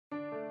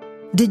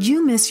Did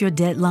you miss your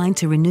deadline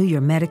to renew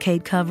your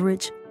Medicaid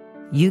coverage?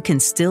 You can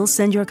still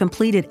send your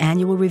completed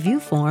annual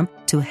review form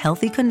to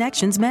Healthy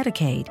Connections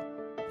Medicaid.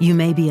 You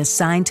may be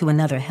assigned to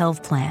another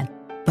health plan,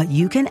 but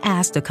you can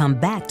ask to come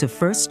back to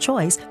First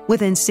Choice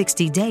within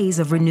 60 days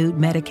of renewed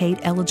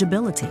Medicaid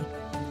eligibility.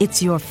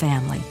 It's your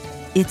family.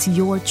 It's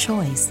your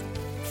choice.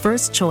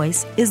 First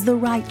Choice is the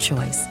right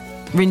choice.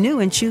 Renew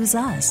and choose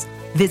us.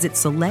 Visit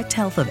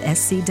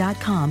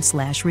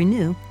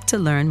selecthealthofsc.com/renew to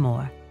learn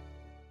more.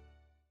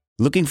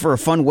 Looking for a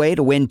fun way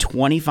to win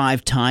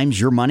 25 times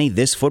your money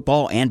this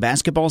football and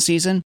basketball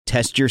season?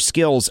 Test your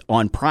skills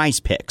on Prize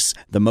Picks,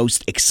 the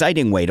most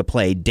exciting way to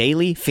play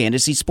daily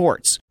fantasy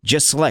sports.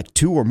 Just select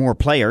 2 or more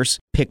players,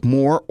 pick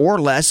more or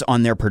less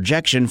on their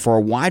projection for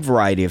a wide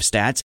variety of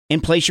stats,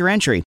 and place your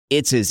entry.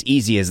 It's as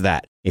easy as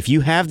that. If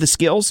you have the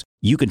skills,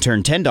 you can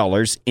turn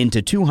 $10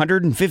 into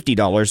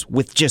 $250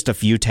 with just a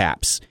few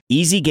taps.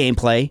 Easy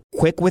gameplay,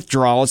 quick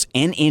withdrawals,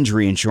 and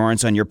injury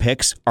insurance on your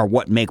picks are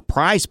what make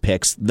Prize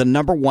Picks the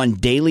 #1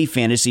 daily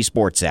fantasy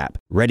sports app.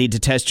 Ready to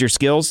test your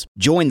skills?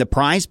 Join the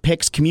Prize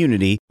Picks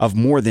community of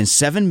more than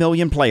 7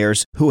 million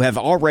players who have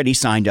already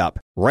signed up.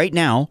 Right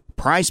now,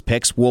 Prize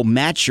Picks will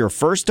match your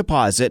first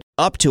deposit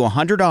up to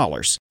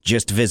 $100.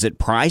 Just visit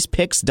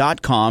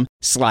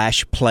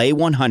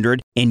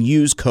prizepicks.com/play100 and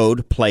use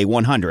code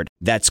play100.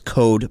 That's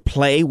code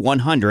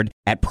play100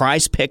 at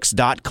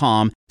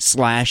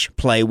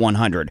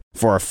prizepicks.com/play100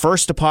 for a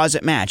first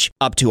deposit match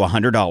up to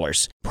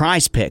 $100.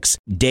 Prize Picks,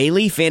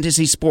 daily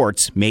fantasy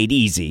sports made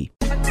easy.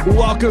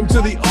 Welcome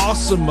to the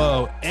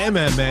Awesemo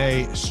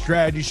MMA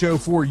strategy show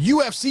for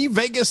UFC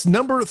Vegas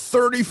number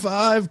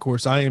 35. Of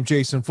course, I am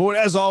Jason Floyd.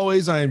 As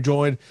always, I am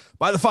joined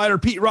by the fighter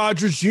Pete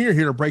Rogers Jr.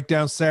 here to break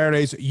down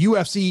Saturday's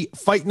UFC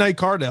Fight Night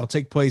card. That'll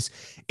take place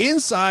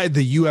inside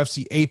the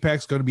UFC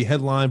Apex, going to be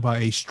headlined by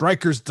a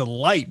Striker's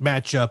Delight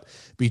matchup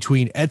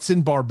between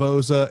Edson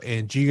Barboza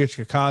and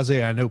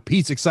Chikadze. I know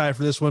Pete's excited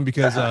for this one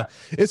because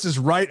this is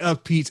right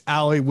up Pete's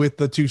alley with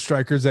the two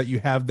strikers that you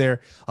have there.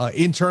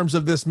 In terms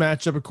of this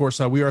matchup, of course,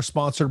 we are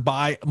sponsored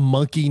by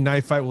Monkey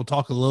Knife Fight. We'll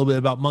talk a little bit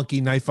about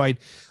Monkey Knife Fight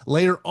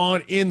later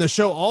on in the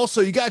show. Also,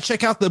 you got to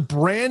check out the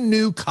brand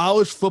new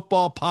college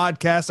football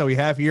podcast that we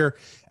have here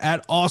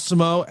at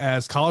Awesemo,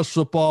 as college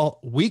football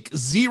week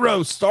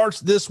 0 starts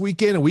this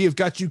weekend, and we have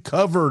got you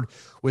covered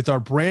with our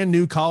brand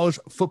new college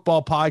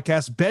football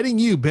podcast. Betting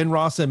You, Ben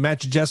Ross and Matt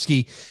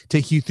Jajeski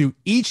take you through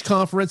each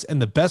conference and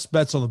the best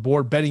bets on the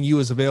board. Betting You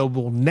is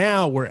available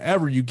now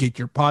wherever you get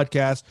your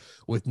podcast,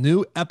 with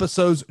new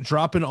episodes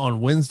dropping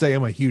on Wednesday.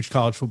 I'm a huge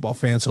college football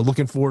fan, so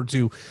looking forward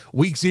to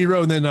week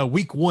 0 and then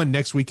week 1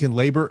 next weekend,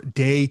 Labor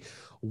Day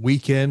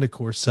weekend. Of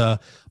course,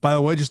 by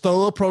the way, just a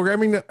little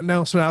programming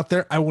announcement out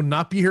there. I will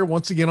not be here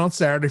once again on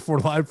Saturday for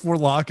Live for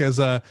Lock, as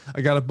I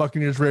got a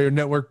Buccaneers Radio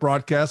Network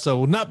broadcast, so I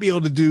will not be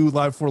able to do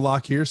Live for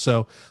Lock here.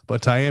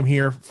 But I am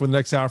here for the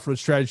next hour for the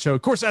strategy show.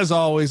 Of course, as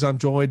always, I'm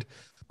joined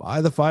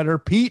by the fighter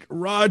Pete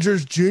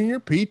Rogers Jr.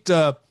 Pete,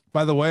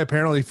 by the way,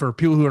 apparently for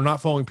people who are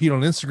not following Pete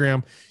on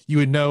Instagram, you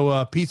would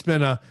know Pete's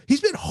been he's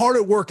been hard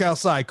at work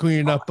outside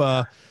cleaning up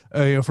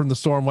from the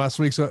storm last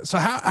week. So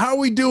how are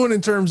we doing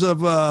in terms of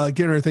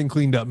getting everything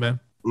cleaned up, man?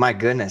 My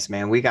goodness,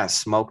 man, we got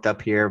smoked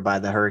up here by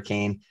the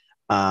hurricane.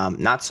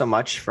 Not so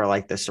much for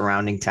like the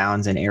surrounding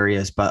towns and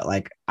areas, but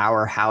like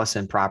our house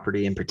and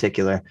property in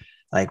particular.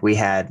 Like we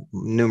had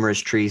numerous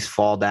trees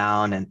fall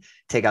down and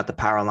take out the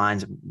power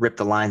lines, rip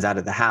the lines out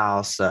of the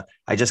house.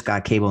 I just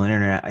got cable and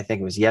internet. I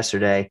think it was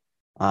yesterday.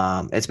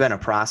 It's been a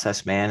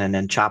process, man. And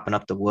then chopping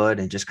up the wood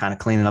and just kind of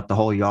cleaning up the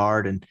whole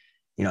yard and,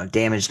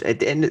 damaged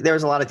it. And there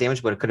was a lot of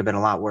damage, but it could have been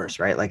a lot worse,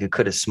 right? Like it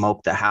could have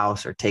smoked the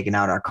house or taken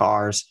out our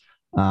cars.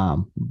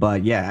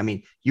 But yeah, I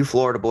mean, you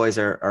Florida boys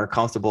are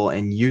comfortable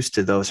and used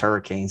to those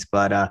hurricanes,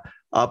 but,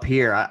 up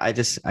here, I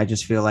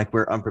just feel like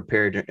we're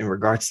unprepared in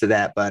regards to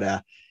that.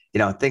 But,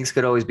 things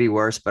could always be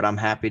worse, but I'm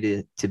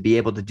happy to be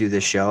able to do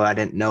this show. I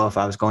didn't know if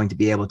I was going to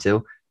be able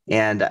to.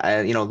 And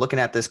looking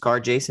at this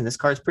card, Jason, this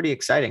card's pretty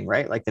exciting,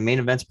 right? Like the main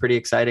event's pretty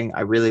exciting.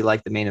 I really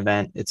like the main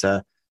event. It's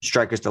a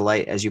Striker's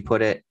Delight, as you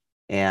put it.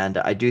 And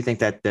I do think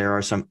that there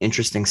are some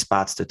interesting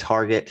spots to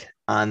target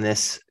on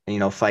this,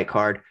 fight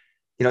card.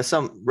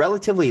 Some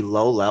relatively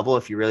low level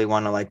if you really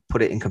want to like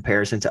put it in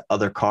comparison to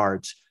other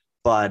cards.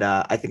 But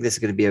I think this is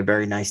going to be a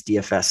very nice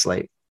DFS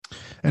slate.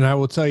 And I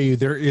will tell you,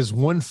 there is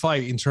one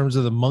fight in terms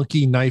of the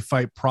Monkey Knife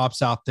Fight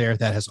props out there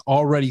that has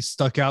already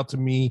stuck out to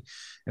me.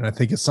 And I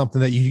think it's something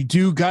that you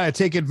do got to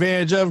take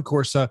advantage of. Of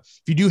course, if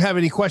you do have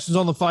any questions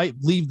on the fight,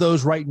 leave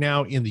those right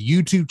now in the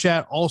YouTube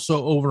chat.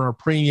 Also over in our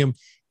premium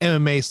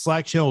MMA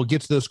Slack channel, we'll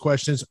get to those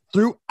questions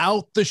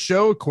throughout the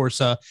show. Of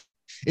course,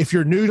 if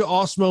you're new to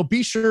Awesemo,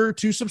 be sure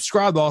to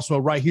subscribe to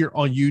Awesemo right here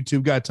on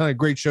YouTube. Got a ton of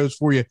great shows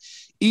for you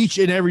each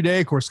and every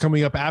day. Of course,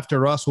 coming up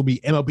after us will be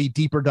MLB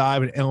Deeper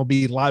Dive and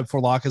MLB Live for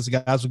Lock, as the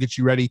guys will get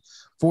you ready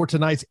for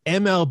tonight's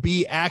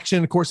MLB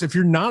action. Of course, if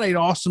you're not an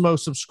Awesemo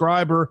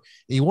subscriber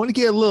and you want to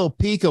get a little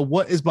peek of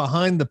what is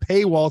behind the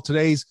paywall,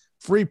 today's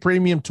free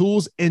premium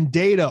tools and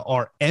data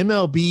are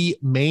MLB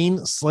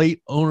main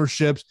slate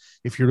ownerships.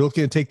 If you're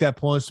looking to take that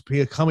plunge to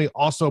becoming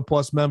also a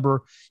Plus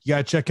member, you got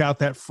to check out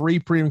that free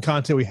premium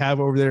content we have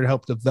over there to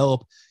help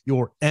develop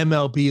your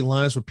MLB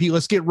lines. So Pete,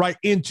 let's get right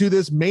into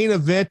this main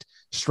event.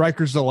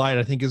 Striker's Delight,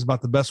 I think, is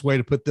about the best way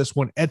to put this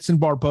one. Edson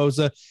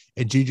Barboza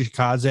and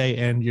Chikadze,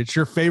 and it's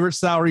your favorite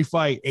salary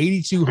fight,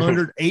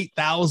 8,200,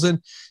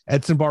 8,000.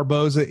 Edson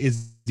Barboza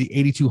is the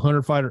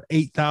 8,200 fighter,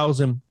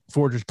 8,000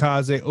 for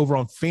Chikadze. Over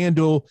on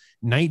FanDuel,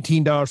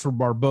 $19 for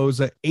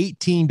Barboza,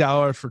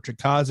 $18 for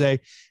Chikadze.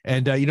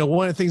 And,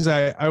 one of the things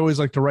I always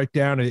like to write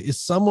down is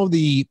some of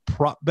the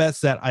prop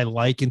bets that I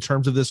like in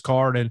terms of this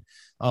card. And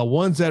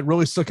ones that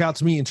really stuck out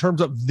to me in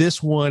terms of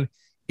this one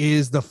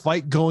is the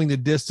fight going the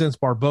distance.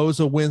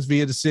 Barboza wins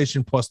via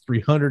decision plus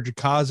 300.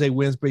 Chikadze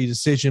wins via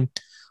decision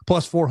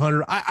plus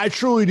 400. I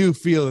truly do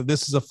feel that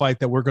this is a fight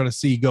that we're going to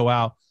see go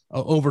out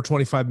over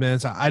 25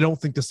 minutes. I don't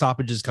think the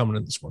stoppage is coming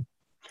in this one.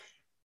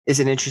 It's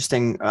an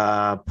interesting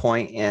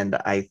point, and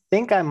I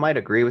think I might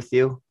agree with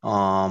you.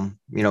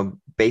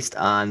 Based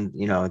on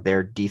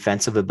their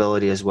defensive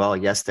ability as well.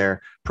 Yes,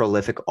 they're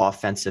prolific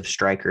offensive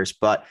strikers,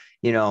 but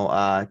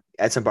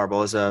Edson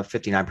Barboza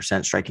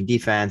 59% striking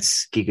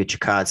defense, Giga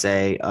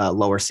Chikadze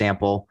lower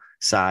sample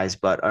size,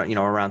 but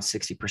around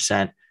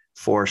 60%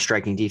 for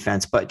striking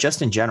defense. But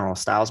just in general,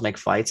 styles make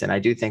fights, and I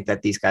do think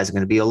that these guys are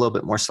going to be a little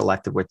bit more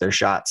selective with their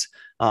shots.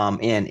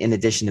 And in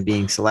addition to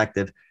being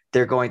selective,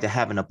 they're going to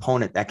have an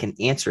opponent that can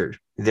answer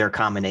their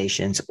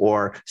combinations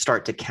or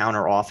start to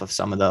counter off of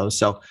some of those.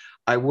 So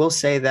I will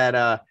say that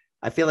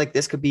I feel like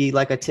this could be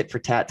like a tit for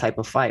tat type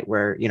of fight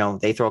where,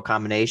 they throw a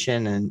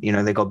combination and,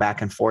 they go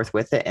back and forth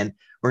with it. And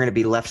we're going to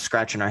be left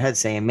scratching our heads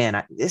saying,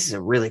 man, this is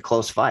a really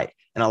close fight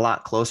and a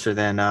lot closer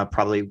than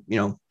probably,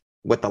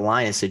 what the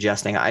line is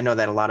suggesting. I know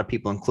that a lot of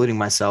people, including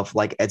myself,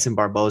 like Edson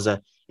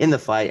Barboza in the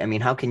fight. I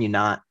mean, how can you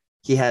not?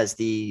 He has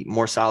the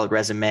more solid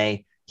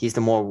resume. He's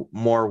the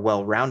more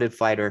well-rounded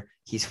fighter.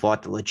 He's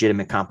fought the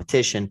legitimate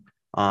competition.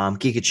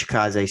 Giga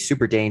Chikadze,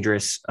 super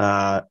dangerous,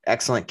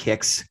 excellent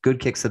kicks, good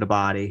kicks to the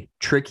body,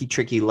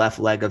 tricky left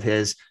leg of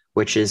his,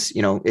 which is,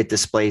 it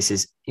displays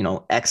his,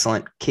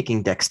 excellent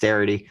kicking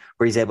dexterity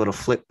where he's able to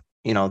flip,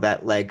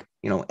 that leg,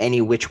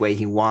 any which way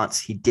he wants.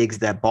 He digs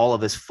that ball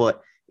of his foot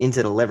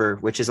into the liver,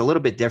 which is a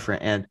little bit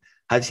different. And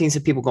I've seen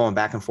some people going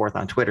back and forth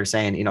on Twitter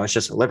saying, it's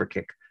just a liver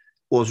kick.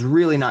 Well, it's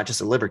really not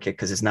just a liver kick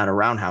because it's not a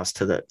roundhouse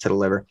to the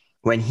liver.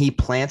 When he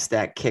plants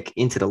that kick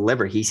into the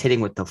liver, he's hitting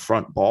with the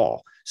front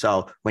ball.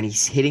 So when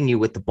he's hitting you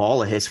with the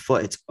ball of his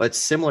foot, it's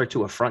similar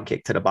to a front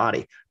kick to the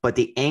body, but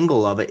the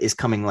angle of it is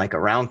coming like a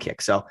round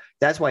kick. So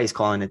that's why he's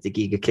calling it the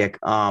Giga kick.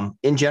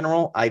 In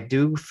general, I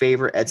do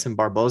favor Edson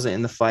Barboza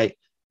in the fight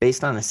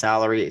based on the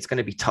salary. It's going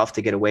to be tough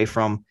to get away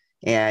from,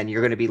 and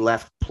you're going to be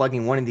left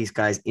plugging one of these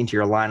guys into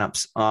your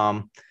lineups.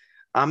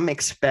 I'm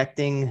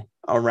expecting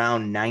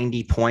around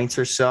 90 points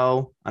or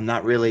so. I'm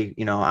not really,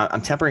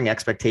 I'm tempering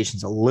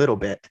expectations a little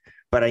bit,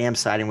 but I am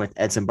siding with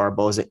Edson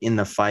Barboza in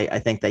the fight. I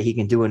think that he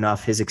can do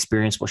enough. His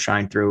experience will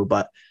shine through,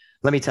 but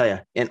let me tell you,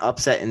 an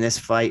upset in this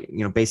fight,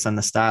 based on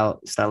the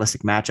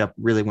stylistic matchup,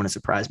 really wouldn't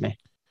surprise me.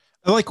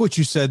 I like what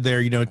you said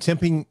there,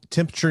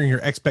 temperaturing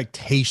your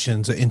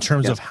expectations in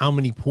terms of how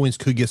many points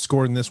could get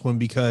scored in this one,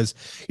 because,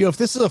 if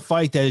this is a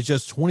fight that is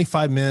just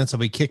 25 minutes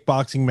of a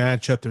kickboxing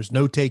matchup, there's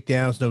no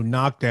takedowns, no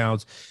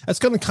knockdowns, that's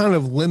going to kind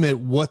of limit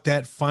what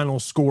that final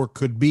score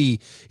could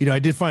be. I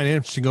did find it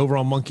interesting over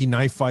on Monkey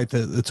Knife Fight,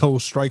 the total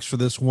strikes for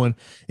this one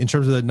in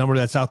terms of the number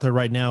that's out there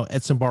right now,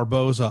 Edson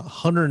Barboza,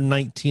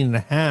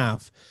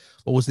 119.5.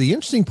 What was the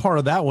interesting part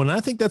of that one?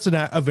 I think that's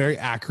a very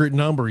accurate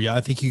number. Yeah,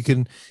 I think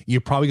you're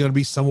probably going to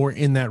be somewhere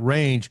in that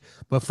range.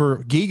 But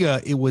for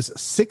Giga, it was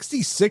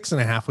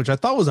 66.5, which I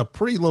thought was a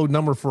pretty low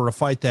number for a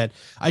fight that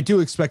I do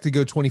expect to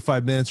go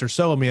 25 minutes or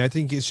so. I mean, I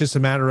think it's just a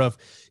matter of,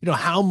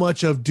 how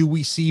much of do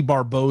we see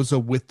Barboza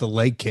with the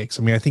leg kicks?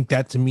 I mean, I think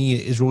that to me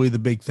is really the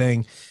big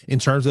thing in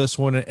terms of this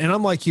one. And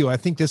I'm like you, I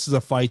think this is a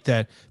fight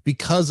that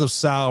because of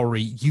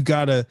salary, you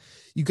got to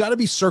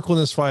be circling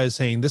this fight as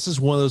saying this is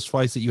one of those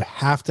fights that you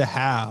have to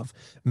have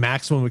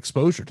maximum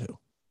exposure to.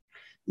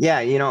 Yeah,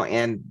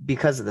 and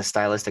because of the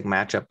stylistic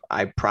matchup,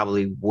 I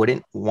probably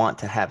wouldn't want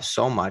to have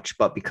so much,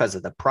 but because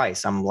of the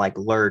price, I'm like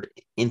lured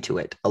into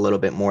it a little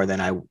bit more than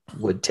I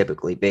would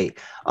typically be.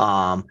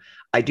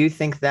 I do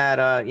think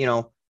that,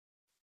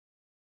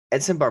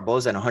 Edson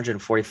Barboza at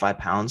 145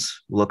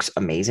 pounds looks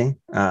amazing.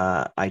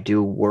 I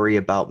do worry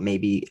about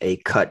maybe a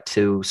cut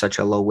to such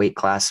a low weight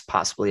class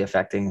possibly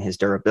affecting his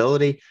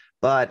durability,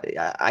 but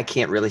I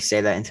can't really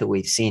say that until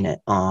we've seen it.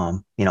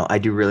 I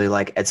do really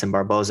like Edson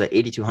Barboza.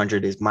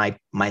 8,200 is my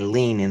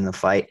lean in the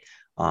fight.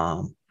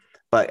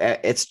 But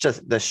it's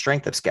just the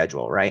strength of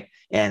schedule, right?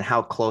 And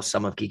how close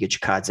some of Giga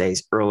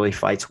Chikadze's early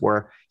fights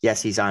were.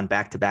 Yes, he's on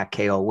back-to-back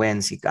KO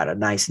wins. He got a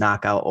nice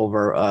knockout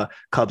over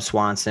Cub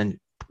Swanson,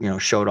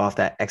 showed off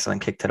that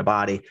excellent kick to the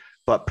body.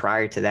 But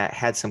prior to that,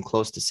 had some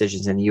close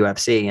decisions in the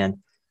UFC. And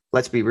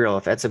let's be real,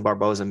 if Edson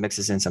Barboza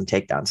mixes in some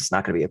takedowns, it's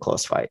not going to be a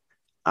close fight.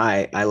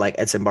 I like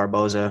Edson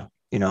Barboza,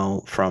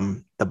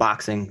 from the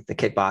boxing, the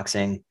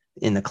kickboxing,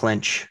 in the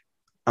clinch.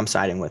 I'm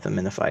siding with him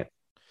in the fight.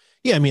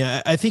 Yeah, I mean,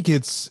 I think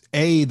it's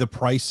A, the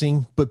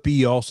pricing, but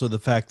B, also the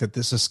fact that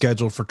this is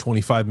scheduled for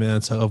 25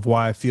 minutes of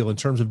why I feel in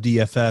terms of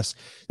DFS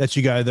that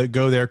you got to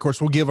go there. Of course,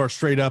 we'll give our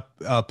straight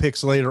up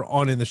picks later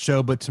on in the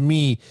show, but to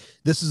me,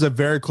 this is a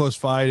very close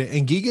fight.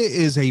 And Giga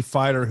is a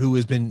fighter who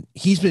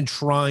he's been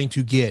trying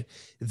to get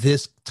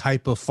this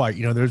type of fight.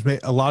 You know, there's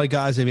a lot of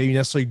guys that maybe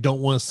necessarily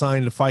don't want to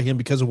sign to fight him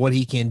because of what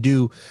he can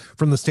do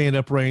from the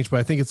stand-up range, but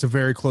I think it's a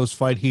very close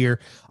fight here.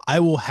 I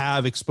will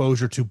have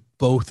exposure to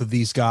both of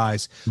these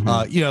guys.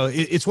 You know,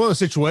 it's one of those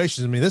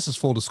situations. I mean, this is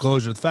full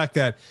disclosure. The fact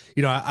that,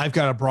 you know, I've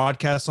got a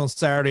broadcast on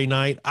Saturday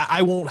night,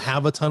 I won't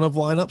have a ton of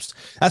lineups.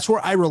 That's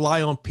where I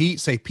rely on Pete.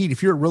 Say, Pete,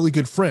 if you're a really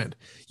good friend,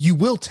 you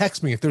will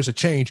text me if there's a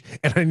change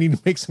and I need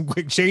to make some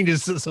quick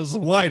changes to some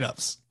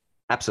lineups.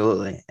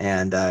 Absolutely.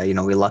 And, you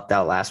know, we lucked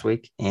out last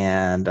week,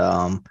 and,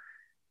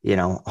 you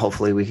know,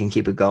 hopefully we can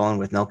keep it going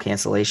with no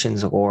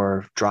cancellations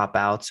or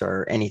dropouts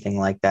or anything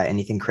like that,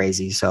 anything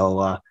crazy.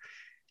 So,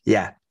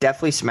 yeah,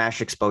 definitely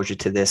smash exposure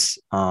to this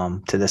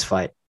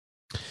fight.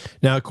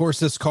 Now, of course,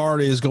 this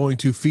card is going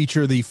to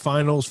feature the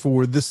finals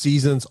for this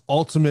season's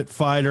Ultimate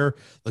Fighter.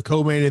 The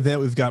co-main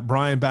event, we've got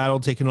Brian Battle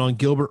taking on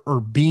Gilbert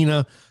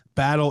Urbina.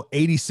 Battle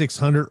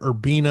 8,600,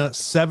 Urbina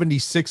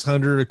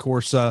 7,600. Of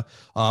course,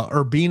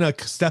 Urbina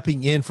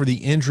stepping in for the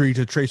injury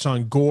to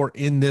Tresean Gore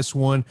in this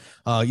one.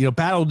 You know,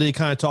 Battle did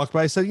kind of talk about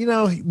it. He said, you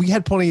know, we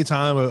had plenty of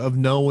time of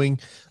knowing,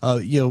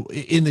 you know,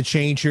 in the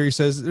change here. He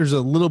says there's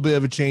a little bit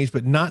of a change,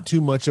 but not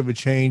too much of a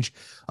change.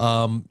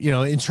 You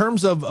know, in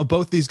terms of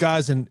both these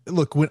guys. And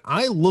look, when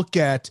I look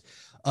at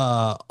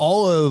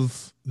all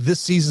of this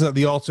season of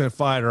the Ultimate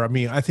Fighter, I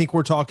mean, I think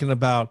we're talking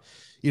about,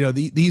 you know,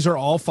 these are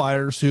all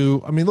fighters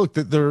who, I mean, look,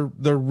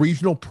 they're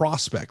regional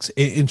prospects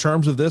in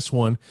terms of this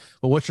one.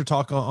 But what's your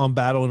talk on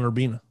Battle and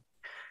Urbina?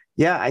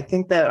 Yeah, I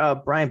think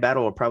that Brian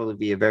Battle will probably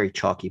be a very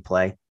chalky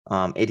play.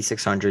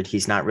 8,600.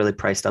 He's not really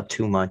priced up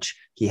too much.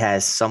 He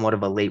has somewhat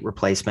of a late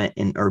replacement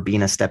in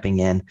Urbina stepping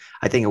in.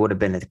 I think it would have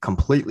been a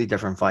completely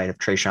different fight if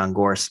Tresean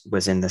Gore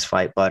was in this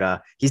fight,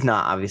 but he's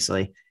not,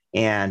 obviously.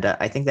 And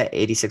I think that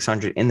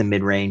 8,600 in the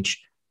mid range,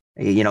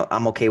 you know,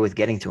 I'm okay with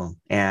getting to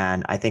him.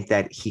 And I think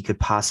that he could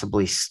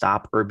possibly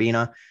stop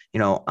Urbina. You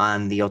know,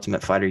 on the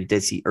Ultimate Fighter, you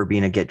did see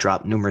Urbina get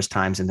dropped numerous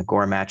times in the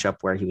Gore matchup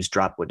where he was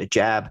dropped with a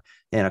jab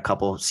in a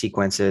couple of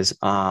sequences.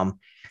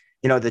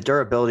 You know, the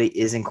durability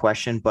is in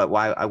question, but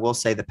why I will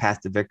say the path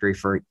to victory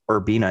for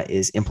Urbina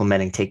is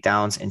implementing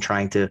takedowns and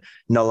trying to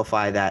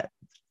nullify that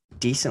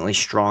decently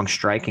strong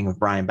striking of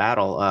Brian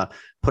Battle,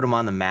 put him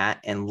on the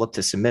mat and look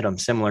to submit him,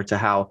 similar to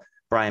how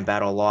Brian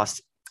Battle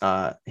lost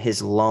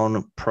his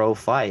lone pro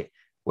fight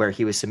where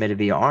he was submitted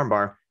via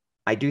armbar.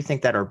 I do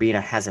think that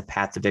Urbina has a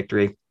path to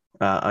victory,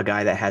 a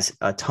guy that has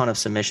a ton of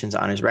submissions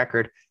on his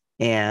record.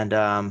 And,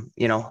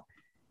 you know,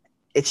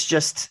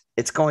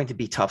 it's going to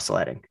be tough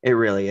sledding. It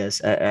really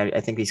is.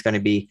 I think he's going to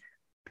be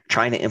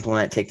trying to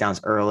implement takedowns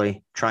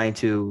early, trying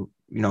to,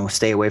 you know,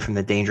 stay away from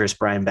the dangerous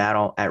Brian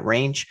Battle at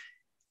range.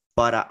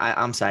 But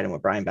I'm siding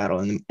with Brian Battle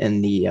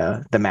in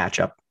the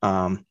matchup.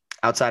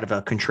 Outside of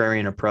a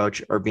contrarian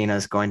approach, Urbina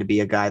is going to be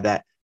a guy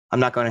that I'm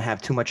not going to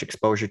have too much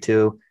exposure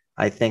to.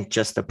 I think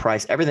just the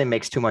price, everything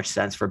makes too much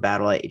sense for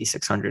Battle at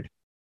 8,600.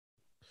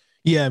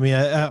 Yeah, I mean,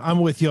 I'm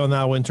with you on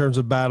that one in terms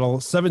of Battle.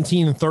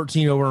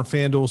 17-13 over on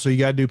FanDuel, so you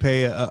got to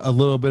pay a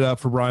little bit up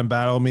for Brian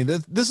Battle. I mean,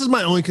 this is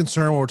my only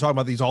concern when we're talking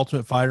about these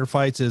Ultimate Fighter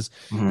fights is,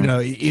 you know,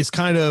 it's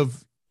kind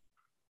of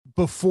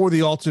before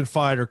the Ultimate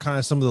Fighter, kind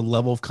of some of the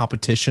level of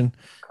competition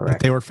that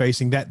they were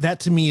facing. That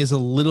to me is a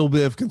little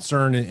bit of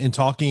concern in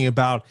talking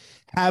about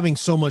having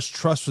so much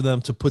trust for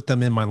them to put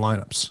them in my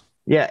lineups.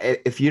 Yeah,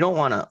 if you don't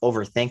want to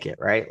overthink it,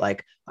 right?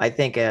 Like, I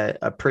think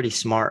a pretty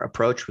smart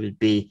approach would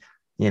be,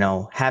 you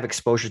know, have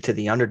exposure to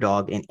the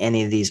underdog in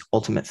any of these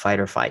Ultimate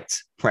Fighter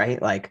fights,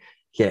 right? Like,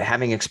 yeah,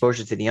 having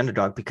exposure to the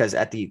underdog, because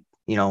at the,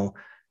 you know,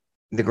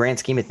 the grand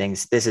scheme of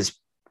things, this is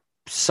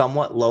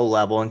somewhat low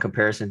level in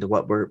comparison to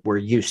what we're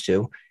used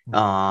to.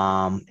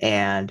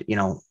 And, you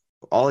know,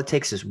 all it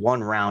takes is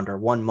one round or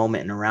one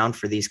moment in a round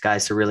for these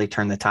guys to really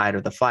turn the tide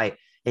of the fight.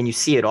 And you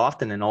see it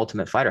often in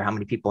Ultimate Fighter, how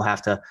many people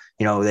have to,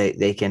 you know,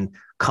 they can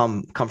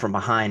come from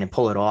behind and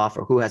pull it off,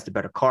 or who has the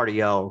better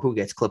cardio, or who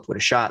gets clipped with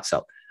a shot.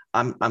 So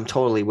I'm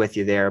totally with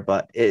you there,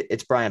 but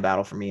it's Brian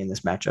Battle for me in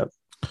this matchup.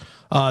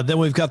 Then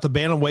we've got the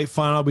bantamweight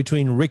final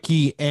between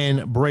Ricky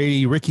and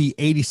Brady. Ricky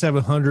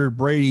 8,700,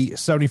 Brady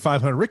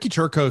 7,500. Ricky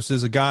Turcos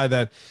is a guy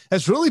that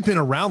has really been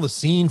around the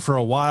scene for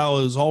a while.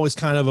 It was always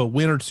kind of a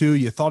win or two.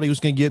 You thought he was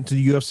going to get into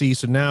the UFC,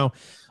 so now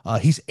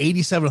he's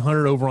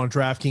 8,700 over on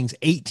DraftKings,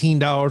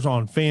 $18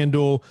 on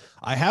FanDuel.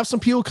 I have some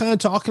people kind of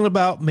talking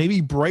about maybe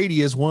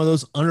Brady as one of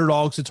those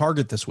underdogs to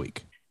target this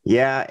week.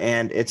 Yeah,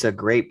 and it's a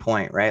great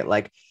point, right?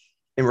 Like,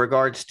 in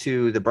regards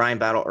to the Brian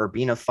Battle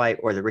Urbina fight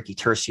or the Ricky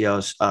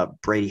Turcios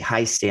Brady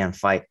Highstand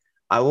fight,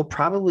 I will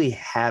probably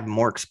have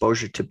more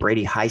exposure to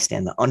Brady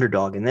Highstand, the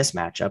underdog in this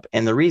matchup.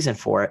 And the reason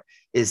for it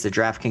is the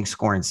DraftKings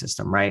scoring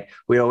system, right?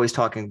 We're always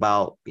talking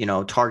about, you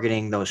know,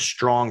 targeting those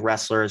strong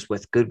wrestlers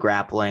with good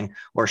grappling,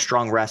 or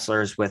strong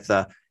wrestlers with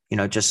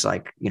just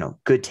like,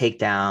 good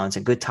takedowns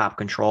and good top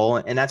control.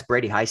 And that's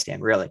Brady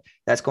Highstand, really.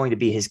 That's going to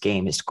be his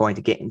game, is going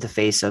to get into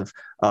face of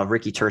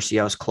Ricky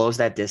Turcios, close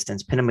that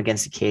distance, pin him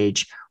against the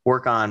cage,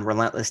 work on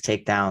relentless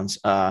takedowns,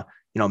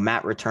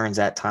 mat returns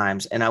at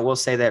times. And I will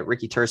say that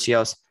Ricky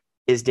Turcios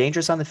is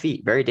dangerous on the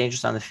feet, very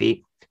dangerous on the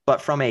feet.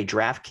 But from a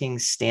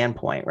DraftKings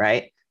standpoint,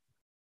 right,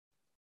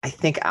 I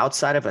think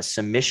outside of a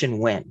submission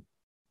win,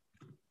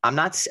 I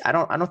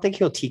don't think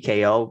he'll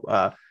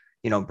TKO,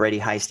 Brady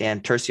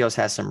Highstand. Turcios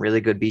has some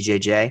really good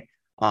BJJ.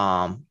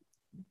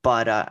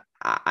 But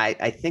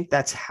I think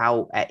that's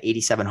how at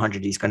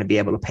 8,700 he's going to be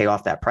able to pay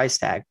off that price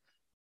tag.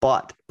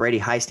 But Brady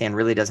Highstand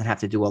really doesn't have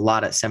to do a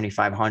lot at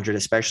 7,500,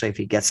 especially if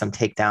he gets some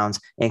takedowns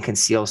and can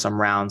seal some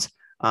rounds.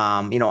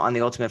 On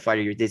the Ultimate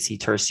Fighter, you did see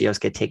Turcios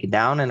get taken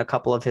down in a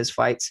couple of his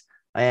fights.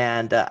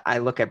 And I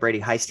look at Brady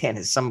Highstand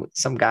as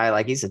some guy,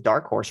 like he's a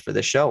dark horse for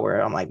the show,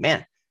 where I'm like,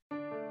 man.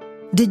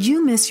 Did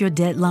you miss your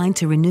deadline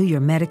to renew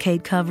your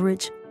Medicaid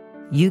coverage?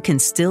 You can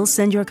still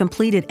send your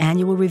completed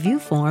annual review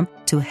form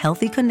to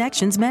Healthy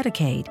Connections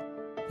Medicaid.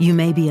 You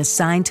may be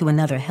assigned to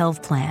another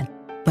health plan,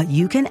 but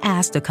you can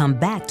ask to come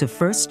back to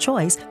First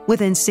Choice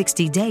within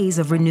 60 days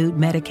of renewed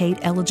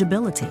Medicaid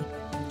eligibility.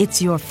 It's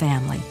your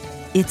family.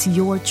 It's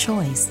your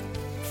choice.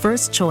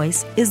 First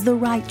Choice is the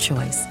right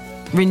choice.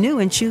 Renew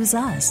and choose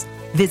us.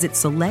 Visit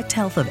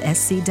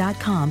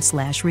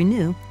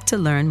selecthealthofsc.com/renew to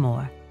learn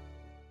more.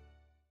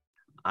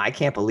 I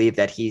can't believe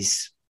that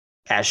he's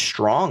as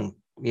strong.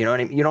 You know what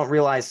I mean? You don't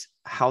realize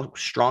how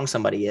strong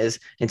somebody is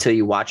until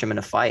you watch him in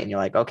a fight and you're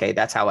like, okay,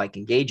 that's how I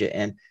can gauge it.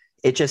 And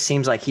it just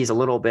seems like he's a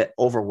little bit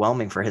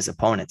overwhelming for his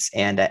opponents.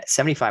 And at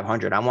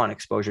 7,500, I want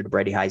exposure to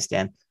Brady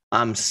Highstand.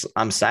 I'm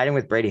siding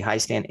with Brady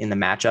Highstand in the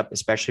matchup,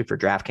 especially for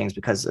DraftKings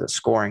because of the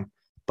scoring.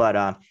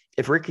 But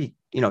if Ricky,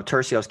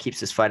 Turcios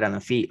keeps his fight on the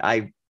feet,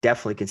 I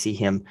definitely can see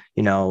him,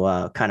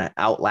 kind of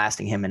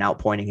outlasting him and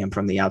outpointing him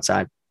from the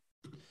outside.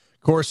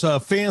 Of course,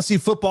 fantasy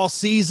football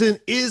season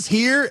is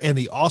here, and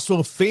the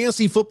Awesemo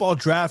Fantasy Football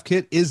Draft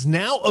Kit is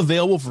now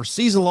available for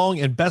season-long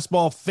and best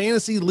ball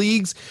fantasy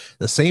leagues.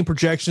 The same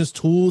projections,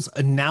 tools,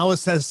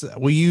 analysis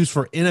we use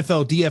for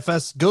NFL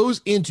DFS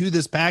goes into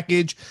this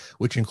package,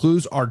 which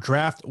includes our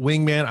Draft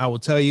Wingman. I will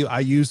tell you,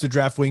 I used the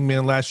Draft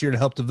Wingman last year to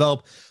help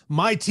develop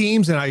my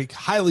teams, and I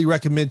highly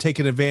recommend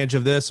taking advantage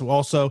of this.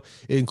 Also,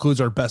 it includes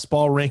our best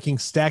ball ranking,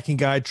 stacking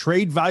guide,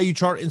 trade value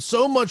chart, and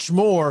so much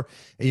more.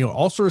 And you'll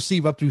also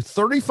receive up to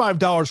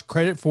 $35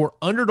 credit for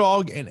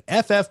Underdog and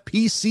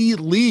FFPC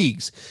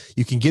leagues.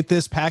 You can get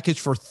this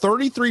package for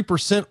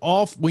 33%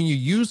 off when you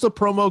use the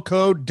promo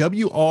code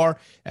WR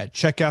at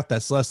checkout.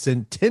 That's less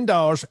than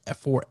 $10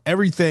 for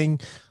everything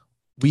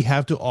we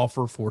have to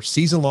offer for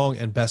season long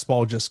and best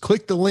ball. Just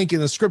click the link in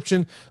the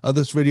description of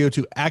this video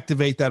to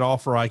activate that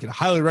offer. I can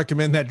highly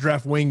recommend that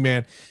Draft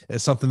Wingman.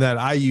 It's something that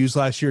I used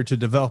last year to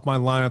develop my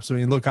lineups. I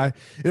mean, look,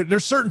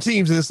 there's certain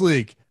teams in this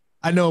league,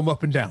 I know them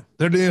up and down.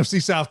 They're the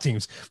NFC South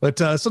teams, but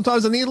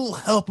sometimes I need a little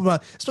help,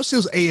 especially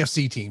those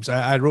AFC teams.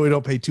 I really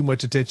don't pay too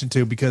much attention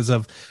to because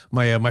of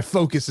my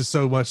focus is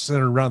so much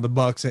centered around the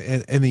Bucs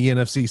and the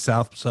NFC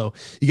South. So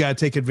you got to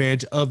take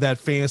advantage of that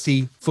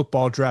fantasy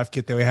football draft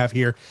kit that we have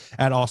here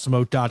at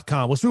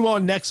awesemo.com. Let's move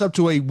on next up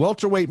to a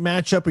welterweight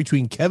matchup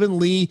between Kevin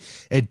Lee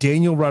and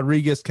Daniel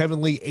Rodriguez.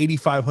 Kevin Lee,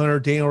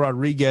 8,500. Daniel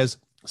Rodriguez,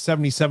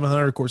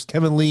 7,700. Of course,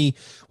 Kevin Lee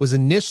was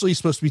initially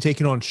supposed to be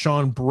taking on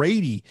Sean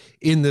Brady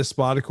in this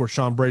spot. Of course,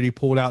 Sean Brady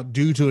pulled out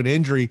due to an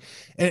injury.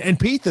 And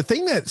Pete, the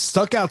thing that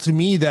stuck out to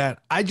me that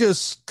I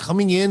just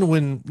coming in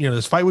when,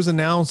 this fight was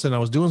announced and I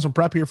was doing some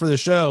prep here for the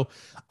show,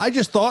 I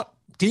just thought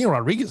Daniel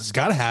Rodriguez has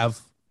got to have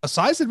a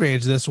size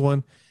advantage in this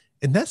one.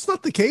 And that's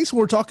not the case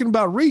when we're talking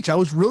about reach. I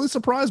was really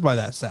surprised by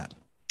that stat.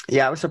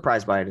 Yeah, I was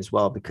surprised by it as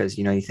well because,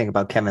 you think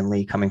about Kevin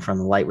Lee coming from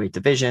the lightweight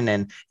division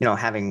and,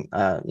 having,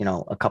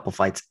 a couple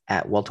fights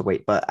at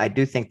welterweight. But I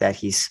do think that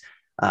he's,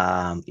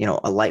 a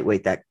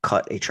lightweight that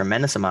cut a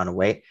tremendous amount of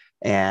weight.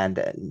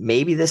 And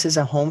maybe this is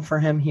a home for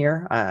him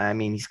here. I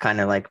mean, he's kind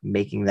of like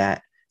making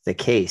that the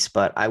case.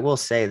 But I will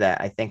say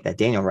that I think that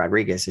Daniel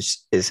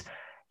Rodriguez is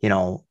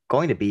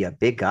going to be a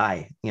big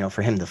guy,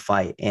 for him to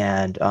fight.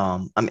 And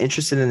I'm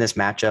interested in this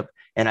matchup.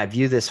 And I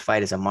view this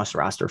fight as a must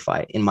roster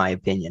fight, in my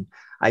opinion.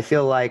 I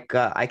feel like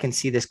I can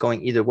see this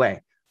going either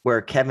way,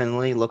 where Kevin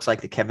Lee looks like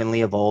the Kevin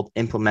Lee of old,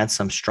 implements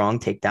some strong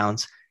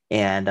takedowns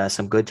and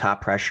some good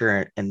top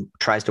pressure and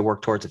tries to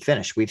work towards a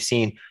finish. We've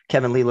seen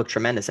Kevin Lee look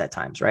tremendous at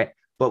times, right?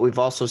 But we've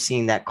also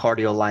seen that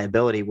cardio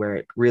liability where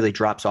it really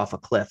drops off a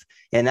cliff.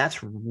 And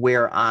that's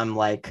where I'm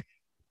like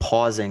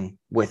pausing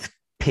with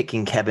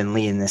picking Kevin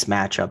Lee in this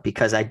matchup,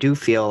 because I do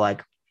feel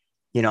like,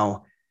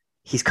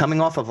 he's coming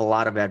off of a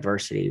lot of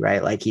adversity,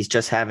 right? Like he's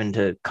just having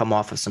to come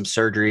off of some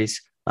surgeries,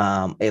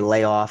 a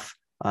layoff.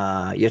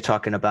 You're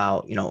talking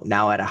about,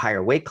 now at a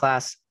higher weight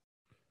class.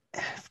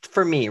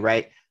 For me,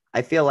 right,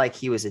 I feel like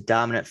he was a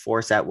dominant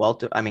force at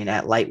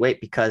lightweight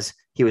because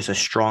he was a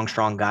strong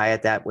guy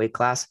at that weight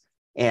class.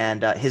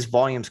 And his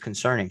volume's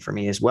concerning for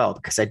me as well,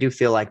 because I do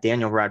feel like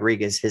Daniel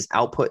Rodriguez, his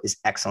output is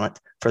excellent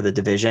for the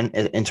division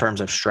in terms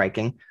of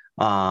striking.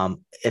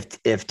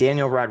 If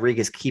Daniel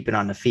Rodriguez keep it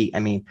on the feet, I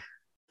mean,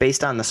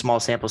 based on the small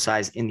sample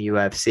size in the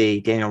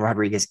UFC, Daniel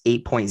Rodriguez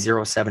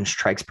 8.07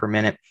 strikes per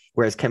minute,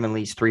 whereas Kevin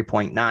Lee's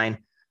 3.9.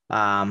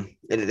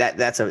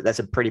 That's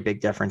a pretty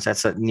big difference.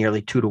 That's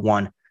nearly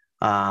 2-1.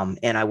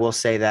 And I will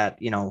say that,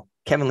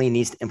 Kevin Lee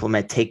needs to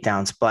implement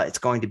takedowns, but it's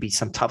going to be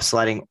some tough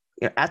sledding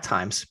at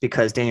times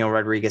because Daniel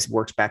Rodriguez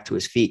works back to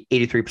his feet,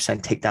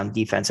 83% takedown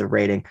defensive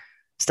rating.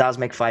 Styles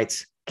make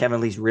fights.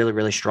 Kevin Lee's really,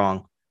 really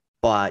strong,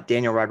 but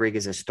Daniel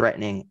Rodriguez is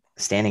threatening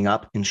standing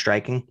up and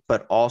striking.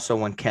 But also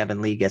when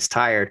Kevin Lee gets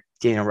tired,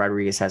 Daniel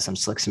Rodriguez has some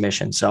slick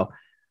submission. So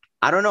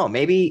I don't know.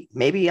 Maybe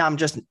I'm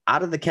just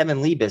out of the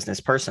Kevin Lee business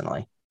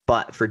personally,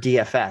 but for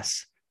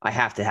DFS, I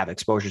have to have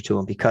exposure to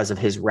him because of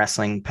his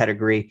wrestling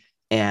pedigree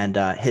and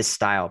his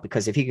style,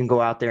 because if he can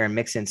go out there and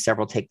mix in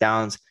several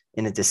takedowns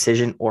in a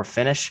decision or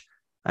finish,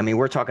 I mean,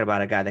 we're talking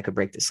about a guy that could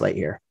break the slate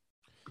here.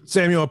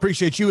 Samuel,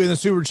 appreciate you in the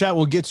super chat.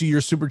 We'll get to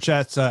your super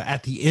chats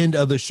at the end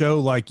of the show,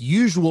 like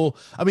usual.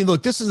 I mean,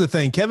 look, this is the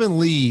thing. Kevin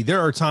Lee, there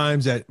are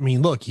times that, I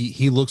mean, look,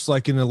 he looks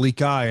like an elite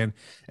guy,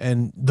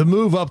 and the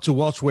move up to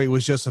welterweight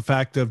was just a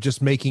fact of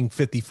just making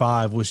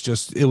 55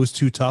 it was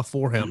too tough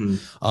for him.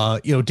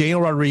 Mm-hmm.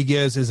 Daniel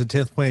Rodriguez is a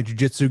 10th planet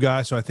jiu-jitsu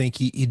guy, so I think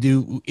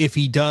if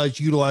he does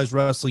utilize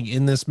wrestling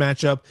in this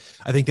matchup,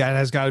 I think that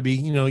has got to be,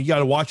 you got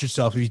to watch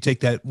yourself if you take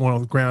that one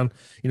on the ground,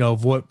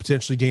 of what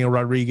potentially Daniel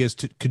Rodriguez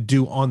could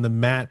do on the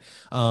mat.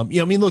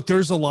 Look,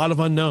 there's a lot of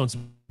unknowns. I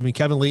mean,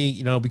 Kevin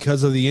Lee,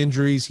 because of the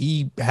injuries,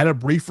 he had a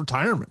brief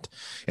retirement,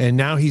 and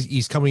now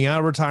he's coming out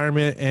of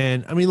retirement.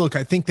 And I mean, look,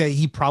 I think that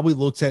he probably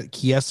looks at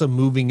Chiesa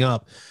moving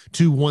up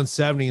to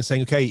 170 and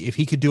saying, okay, if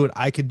he could do it,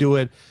 I could do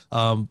it.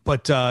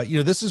 But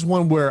this is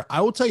one where I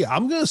will tell you,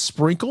 I'm going to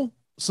sprinkle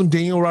some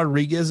Daniel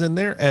Rodriguez in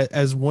there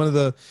as one of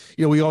the,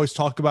 we always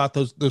talk about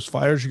those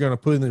fighters you're going to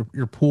put in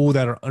your pool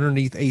that are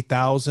underneath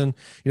 8,000,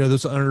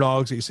 those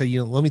underdogs that you say,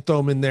 let me throw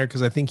him in there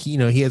because I think he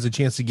has a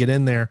chance to get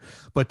in there.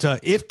 But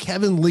if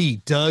Kevin Lee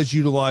does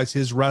utilize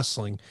his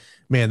wrestling,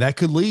 man, that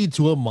could lead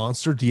to a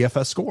monster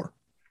DFS score.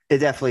 It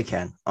definitely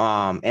can.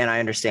 And I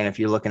understand if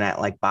you're looking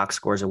at like box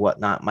scores or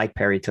whatnot, Mike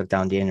Perry took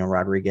down Daniel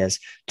Rodriguez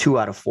 2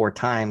 out of 4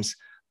 times.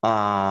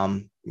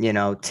 Tim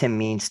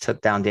Means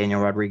took down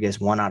Daniel Rodriguez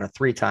 1 out of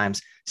 3 times.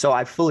 So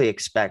I fully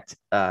expect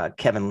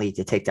Kevin Lee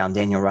to take down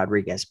Daniel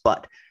Rodriguez.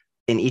 But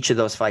in each of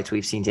those fights,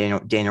 we've seen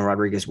Daniel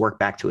Rodriguez work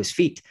back to his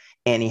feet,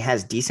 and he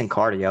has decent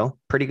cardio,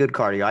 pretty good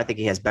cardio. I think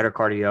he has better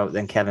cardio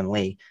than Kevin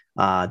Lee,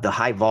 the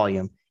high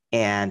volume.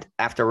 And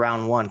after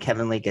round 1,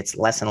 Kevin Lee gets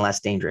less and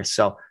less dangerous.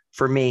 So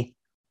for me,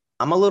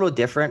 I'm a little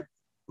different.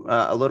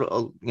 A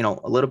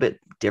little bit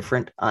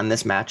different on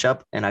this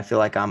matchup. And I feel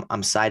like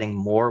I'm siding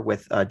more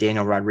with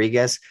Daniel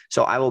Rodriguez.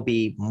 So I will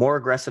be more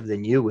aggressive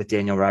than you with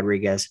Daniel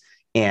Rodriguez,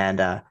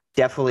 and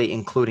definitely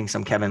including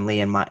some Kevin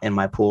Lee in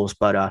my pools.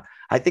 But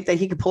I think that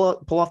he could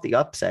pull off the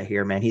upset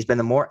here, man. He's been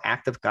the more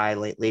active guy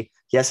lately.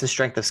 Yes, his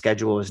strength of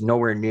schedule is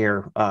nowhere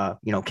near,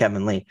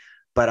 Kevin Lee,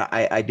 but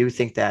I do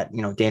think that,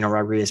 Daniel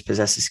Rodriguez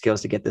possesses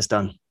skills to get this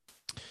done.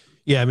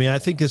 Yeah, I mean, I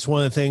think it's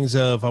one of the things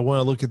of I want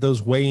to look at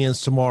those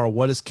weigh-ins tomorrow.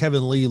 What does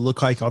Kevin Lee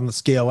look like on the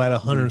scale at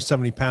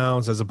 170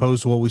 pounds as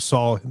opposed to what we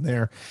saw in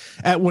there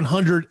at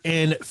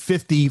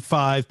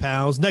 155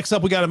 pounds? Next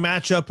up, we got a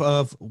matchup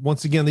of,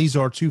 once again, these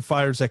are 2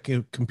 fighters that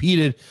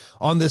competed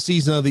on this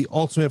season of the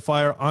Ultimate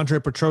Fighter, Andre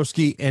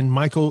Petroski and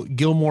Michael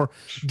Gilmore.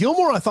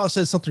 Gilmore, I thought,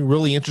 said something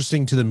really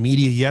interesting to the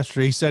media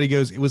yesterday. He said,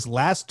 it was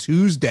last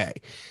Tuesday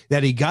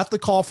that he got the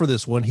call for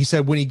this one. He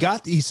said,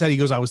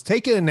 I was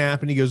taking a nap,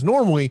 and he goes,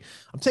 normally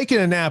I'm taking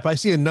a nap, I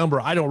see a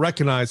number I don't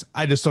recognize,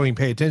 I just don't even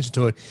pay attention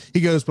to it.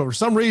 He goes, but for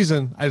some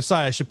reason I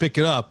decided I should pick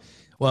it up.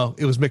 Well,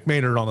 it was Mick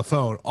Maynard on the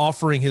phone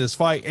offering his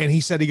fight. And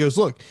he said,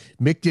 look,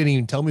 Mick didn't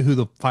even tell me who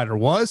the fighter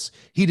was.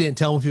 He didn't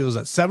tell me if he was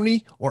at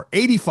 70 or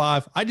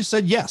 85. I just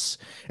said yes.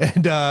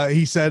 And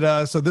he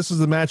said, so this is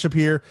the matchup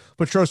here.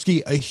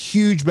 Petroski, a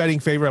huge betting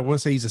favorite. I want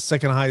to say he's the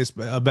second highest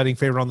betting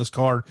favorite on this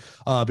card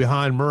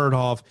behind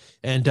Muradov.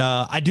 And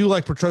I do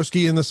like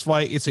Petroski in this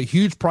fight. It's a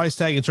huge price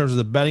tag in terms of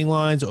the betting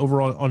lines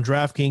over on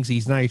DraftKings.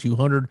 He's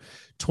 $9,200,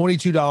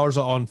 $22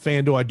 on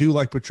FanDuel. I do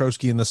like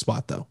Petroski in this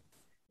spot, though.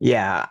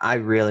 Yeah, I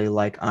really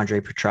like Andre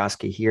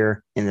Petroski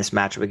here in this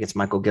matchup against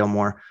Michael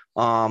Gilmore.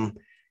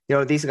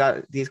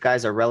 These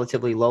guys are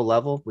relatively low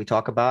level. We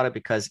talk about it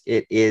because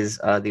it is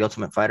the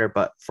Ultimate Fighter.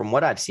 But from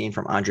what I've seen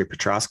from Andre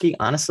Petroski,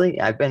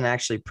 honestly, I've been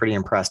actually pretty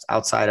impressed.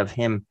 Outside of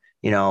him,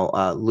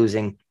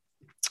 losing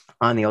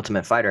on the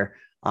Ultimate Fighter,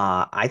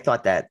 I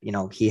thought that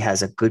he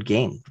has a good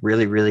game,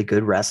 really, really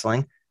good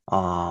wrestling.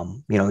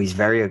 He's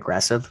very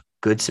aggressive,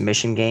 good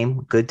submission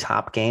game, good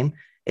top game.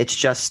 It's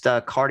just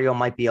cardio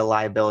might be a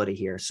liability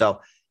here.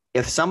 So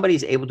if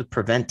somebody's able to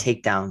prevent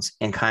takedowns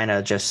and kind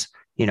of just,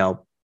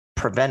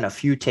 prevent a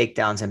few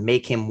takedowns and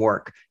make him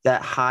work,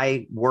 that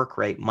high work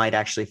rate might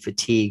actually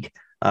fatigue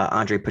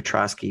Andre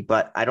Petroski.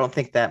 But I don't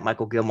think that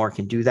Michael Gilmore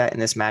can do that in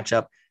this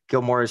matchup.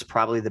 Gilmore is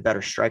probably the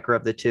better striker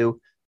of the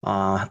two,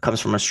 comes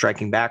from a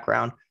striking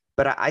background.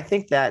 But I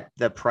think that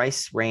the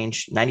price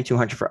range,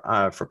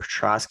 $9,200 for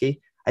Petroski,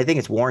 I think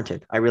it's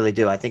warranted. I really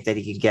do. I think that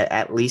he can get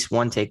at least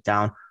one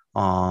takedown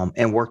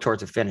and work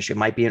towards a finish. It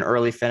might be an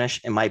early finish.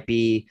 It might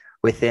be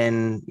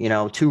within,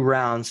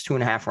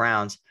 2.5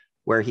 rounds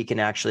where he can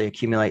actually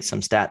accumulate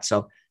some stats.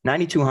 So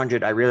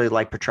 9,200, I really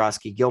like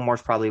Petrosky.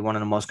 Gilmore's probably one of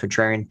the most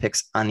contrarian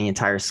picks on the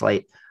entire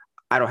slate.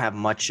 I don't have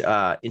much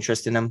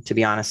interest in him, to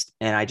be honest.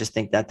 And I just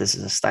think that this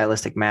is a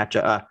stylistic match,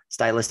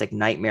 stylistic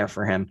nightmare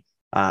for him.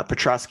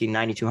 Petrosky,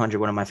 9,200,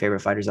 one of my favorite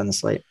fighters on the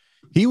slate.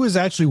 He was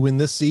actually, when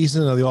this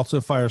season of the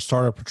Ultimate Fighter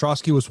started,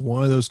 Petrosky was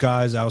one of those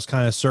guys I was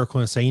kind of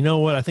circling and saying, you know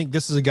what, I think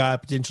this is a guy I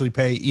potentially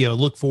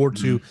look forward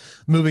to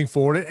moving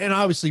forward. And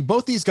obviously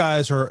both these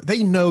guys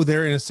they know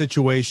they're in a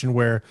situation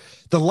where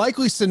the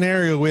likely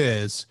scenario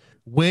is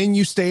when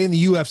you stay in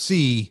the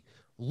UFC,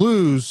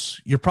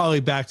 lose, you're probably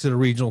back to the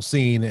regional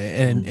scene.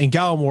 And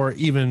Gallimore,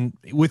 even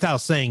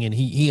without saying it,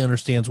 he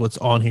understands what's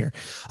on here.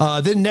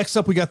 Then next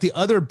up, we got the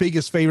other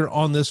biggest favorite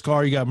on this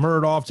card. You got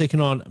Muradov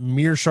taking on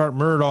Meerschaert.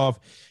 Muradov,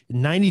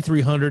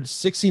 9,300,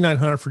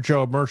 6,900 for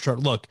Gerald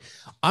Meerschaert. Look,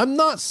 I'm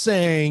not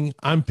saying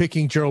I'm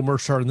picking Gerald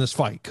Meerschaert in this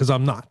fight because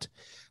I'm not.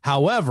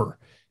 However,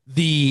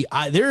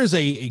 there is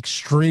a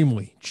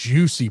extremely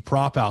juicy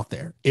prop out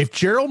there. If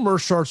Gerald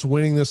Meerschaert's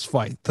winning this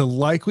fight, the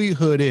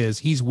likelihood is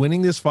he's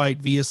winning this fight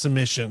via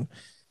submission.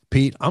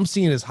 Pete, I'm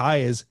seeing as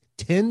high as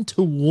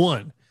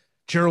 10-1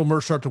 Gerald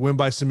Meerschaert to win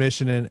by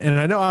submission. And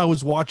I know I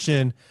was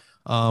watching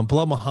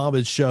Bilal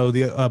Muhammad's show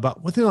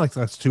about within like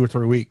that's 2 or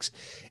 3 weeks,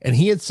 and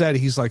he had said,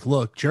 he's like,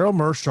 look, Gerald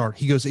Meerschaert,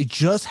 he goes, it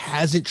just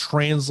hasn't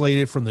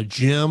translated from the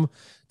gym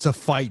to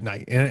fight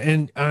night.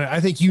 And I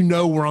think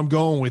where I'm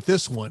going with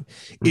this one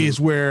is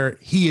where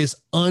he is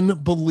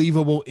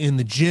unbelievable in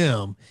the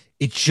gym.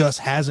 It just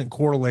hasn't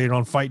correlated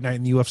on fight night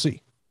in the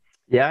UFC.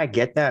 Yeah, I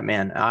get that,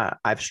 man.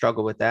 I've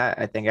struggled with that.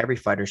 I think every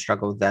fighter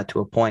struggled with that to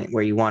a point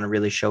where you want to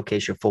really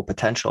showcase your full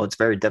potential. It's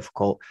very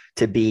difficult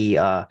to be,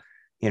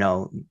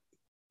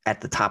 at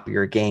the top of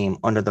your game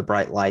under the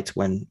bright lights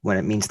when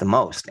it means the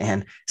most.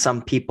 And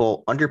some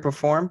people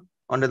underperform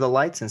under the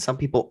lights and some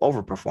people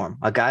overperform.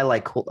 A guy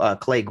like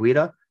Clay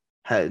Guida,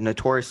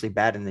 notoriously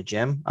bad in the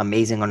gym,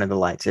 amazing under the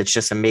lights. It's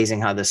just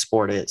amazing how this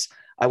sport is.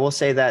 I will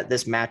say that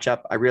this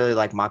matchup, I really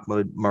like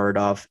Mahmoud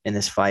Muradov in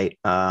this fight.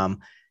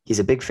 He's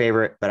a big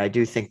favorite, but I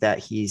do think that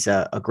he's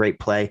a great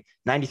play.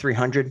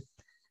 9,300,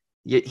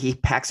 he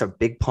packs a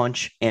big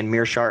punch, and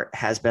Meerschaert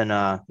has been,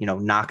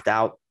 knocked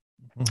out.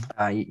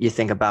 You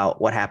think about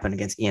what happened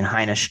against Ian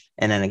Heinisch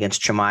and then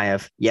against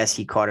Chimaev. Yes,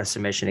 he caught a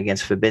submission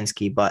against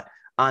Fabinski, but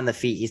on the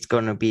feet, it's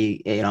going to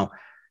be,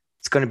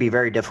 it's going to be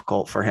very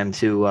difficult for him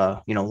to,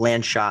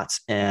 land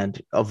shots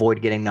and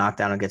avoid getting knocked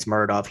down against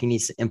Muradov. He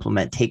needs to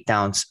implement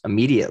takedowns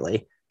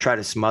immediately, try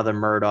to smother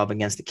Muradov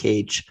against the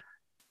cage.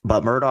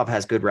 But Muradov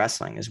has good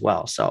wrestling as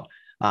well. So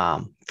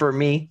for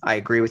me, I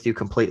agree with you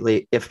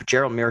completely. If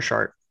Gerald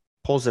Meerschaert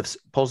pulls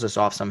this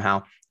off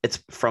somehow,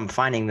 it's from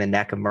finding the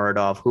neck of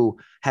Muradov, who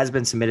has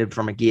been submitted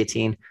from a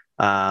guillotine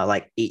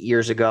like 8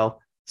 years ago.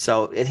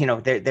 So,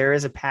 there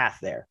is a path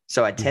there.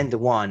 So at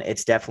 10-1,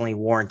 it's definitely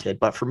warranted.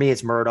 But for me,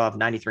 it's Muradov,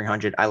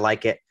 9,300. I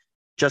like it.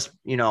 Just,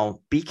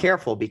 be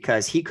careful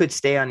because he could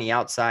stay on the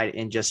outside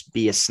and just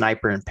be a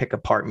sniper and pick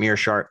apart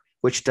Meerschaert,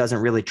 which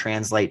doesn't really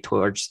translate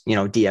towards,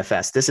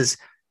 DFS. This is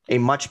a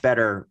much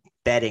better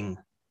betting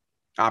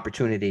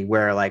opportunity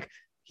where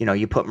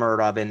you put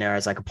Muradov in there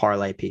as like a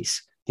parlay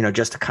piece,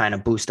 just to kind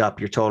of boost up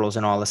your totals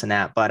and all this and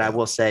that. But I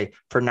will say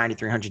for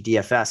 9,300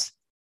 DFS,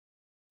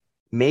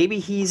 maybe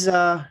he's,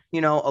 a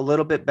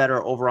little bit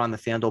better over on the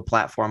FanDuel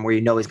platform where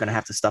he's going to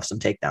have to stuff some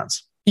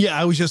takedowns. Yeah,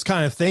 I was just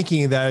kind of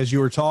thinking that as you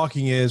were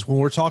talking is when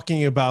we're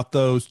talking about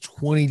those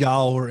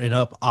 $20 and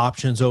up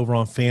options over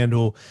on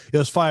FanDuel,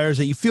 those fighters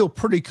that you feel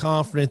pretty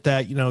confident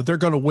that, they're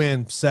going to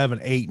win 7,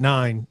 8,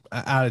 9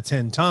 out of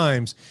 10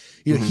 times.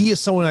 He is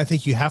someone I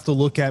think you have to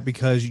look at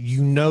because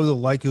the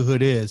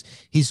likelihood is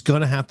he's going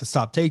to have to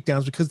stop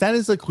takedowns because that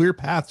is a clear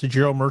path to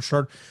Gerald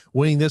Meerschaert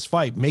winning this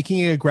fight, making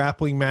it a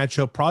grappling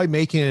matchup, probably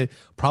making it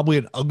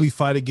an ugly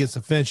fight against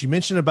the fence. You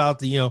mentioned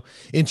about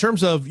in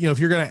terms of, if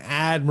you're going to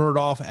add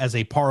Muradov as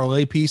a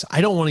parlay piece,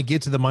 I don't want to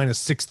get to the minus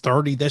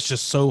 630. That's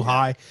just so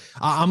high.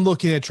 I'm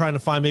looking at trying to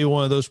find maybe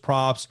one of those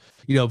props,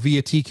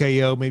 via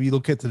TKO, maybe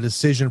look at the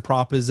decision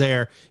prop is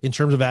there in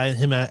terms of adding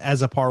him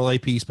as a parlay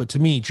piece. But to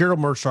me, Gerald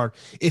Meerschaert,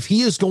 if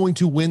he is going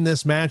to win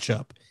this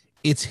matchup,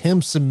 it's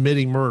him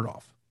submitting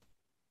Muradov.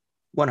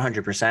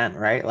 100%,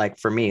 right? Like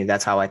for me,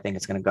 that's how I think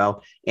it's going to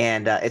go.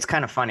 And it's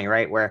kind of funny,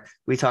 right? Where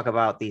we talk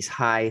about these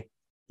high,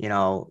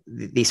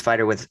 these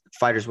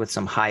fighters with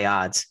some high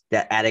odds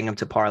that adding them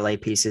to parlay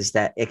pieces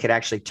that it could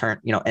actually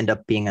end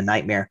up being a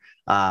nightmare.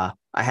 I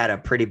had a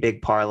pretty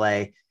big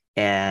parlay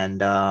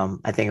and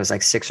I think it was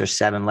like 6 or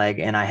 7 leg.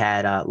 And I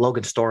had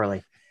Logan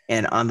Storley,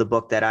 and on the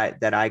book that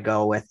I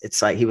go with,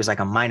 it's like, he was like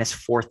a minus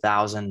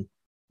 4,000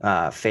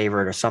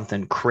 favorite or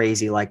something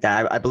crazy like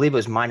that. I believe it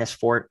was minus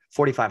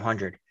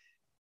 4,500.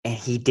 And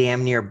he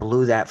damn near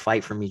blew that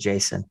fight for me,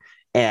 Jason.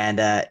 And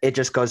it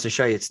just goes to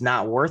show you it's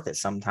not worth it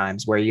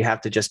sometimes where you have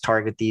to just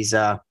target these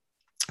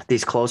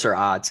closer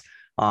odds.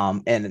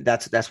 And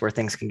that's where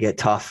things can get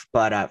tough.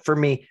 But for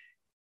me,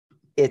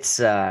 it's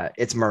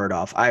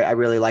Muradov. I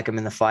really like him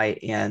in the fight,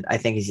 and I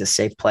think he's a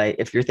safe play.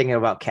 If you're thinking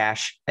about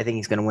cash, I think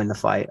he's going to win the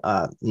fight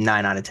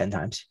 9 out of 10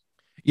 times.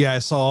 Yeah, I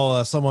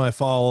saw someone I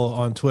follow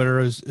on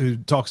Twitter who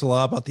talks a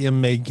lot about the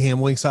MMA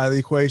gambling side of the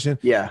equation.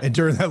 Yeah. And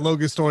during that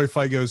Logan Story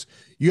fight goes,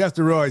 you have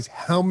to realize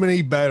how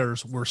many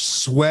bettors were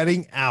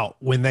sweating out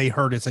when they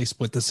heard it's a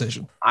split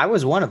decision. I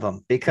was one of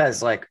them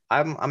because like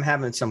I'm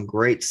having some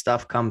great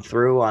stuff come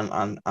through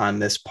on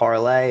this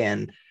parlay,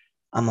 and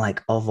I'm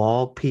like, of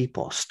all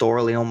people,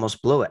 Storley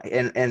almost blew it.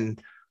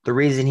 And the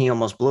reason he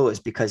almost blew it is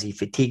because he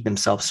fatigued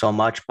himself so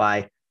much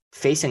by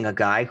facing a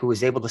guy who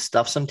was able to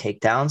stuff some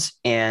takedowns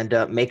and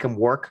make him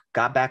work,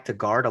 got back to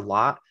guard a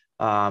lot.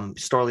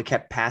 Storley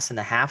kept passing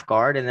the half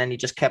guard, and then he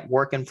just kept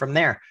working from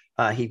there.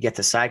 He'd get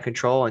to side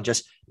control and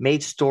just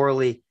made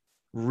Storley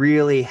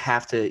really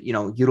have to,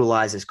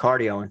 utilize his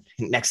cardio.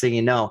 And next thing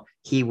you know,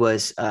 he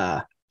was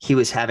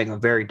having a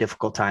very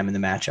difficult time in the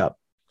matchup.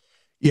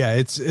 Yeah,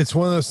 it's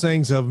one of those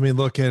things of me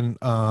looking.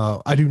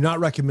 I do not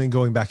recommend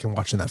going back and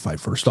watching that fight.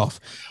 First off,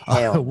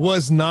 it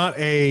was not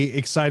a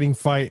exciting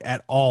fight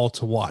at all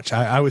to watch.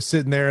 I was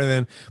sitting there, and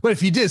then, but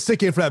if you did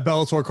stick in for that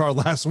Bellator card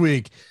last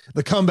week,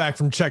 the comeback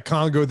from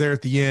Chikadze there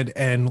at the end,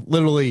 and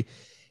literally,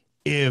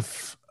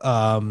 if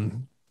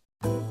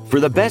for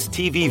the best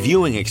TV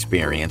viewing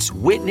experience,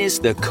 witness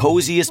the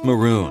coziest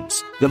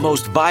maroons, the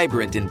most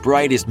vibrant and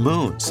brightest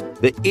moons,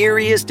 the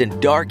eeriest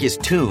and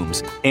darkest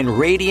tombs, and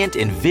radiant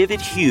and vivid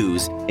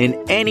hues in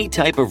any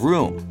type of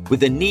room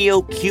with the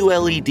Neo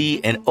QLED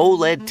and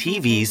OLED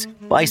TVs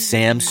by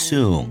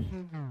Samsung.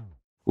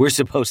 We're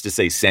supposed to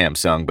say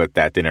Samsung, but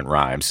that didn't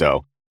rhyme,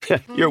 so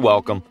you're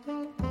welcome.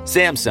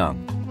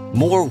 Samsung,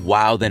 more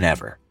wow than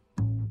ever.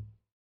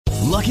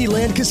 Lucky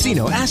Land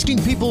Casino,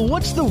 asking people,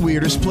 what's the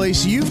weirdest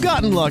place you've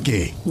gotten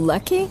lucky?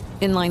 Lucky?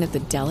 In line at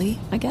the deli,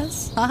 I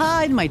guess?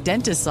 Aha, in my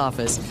dentist's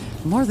office.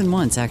 More than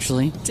once,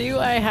 actually. Do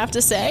I have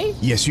to say?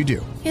 Yes, you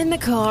do. In the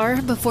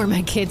car before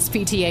my kids'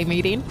 PTA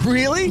meeting.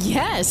 Really?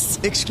 Yes.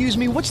 Excuse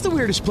me, what's the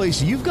weirdest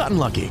place you've gotten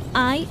lucky?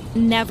 I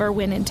never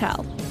win and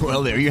tell.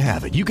 Well, there you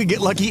have it. You can get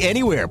lucky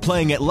anywhere,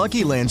 playing at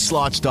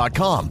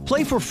LuckyLandSlots.com.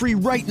 Play for free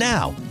right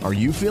now. Are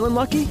you feeling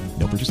lucky?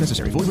 No purchase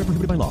necessary. Void where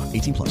prohibited by law.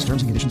 18 plus.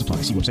 Terms and conditions apply.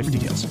 See website for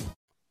details.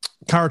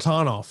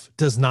 Karatanov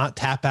does not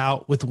tap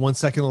out with 1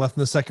 second left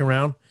in the second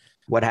round.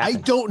 What happened? I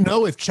don't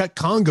know if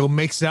Chikadze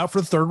makes it out for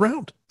the third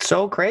round.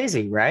 So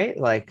crazy, right?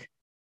 Like,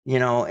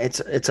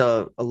 it's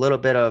a little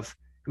bit of,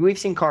 we've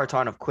seen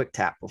Karatanov quick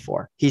tap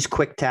before. He's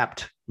quick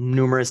tapped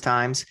numerous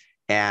times,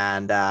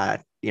 and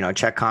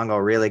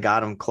Chikadze really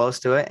got him close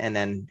to it, and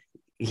then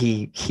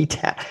he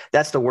tapped.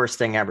 That's the worst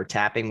thing ever,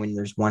 tapping when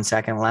there's 1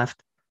 second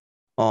left.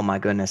 Oh my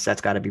goodness,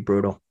 that's got to be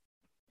brutal.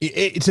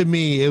 To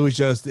me, it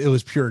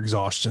was pure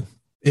exhaustion.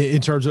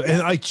 In terms of, and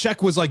like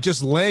Czech was like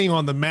just laying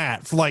on the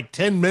mat for like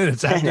 10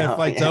 minutes after that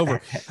fight's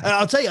over. And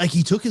I'll tell you, like,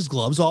 he took his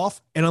gloves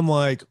off, and I'm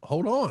like,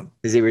 hold on.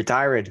 Is he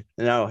retired?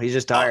 No, he's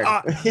just tired.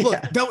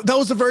 Look, that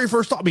was the very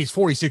first thought. I mean, he's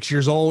 46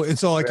 years old. And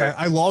so like right.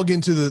 I log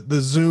into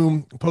the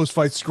Zoom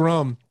post-fight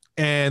scrum,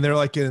 and they're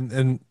like,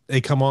 and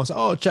they come on and say,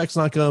 oh, Czech's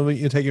not going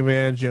to take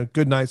advantage.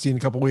 Good night. See you in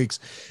a couple of weeks.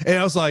 And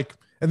I was like,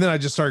 and then I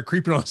just started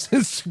creeping on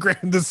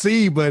Instagram to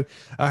see, but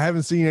I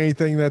haven't seen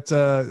anything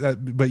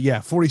but yeah,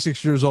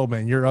 46 years old,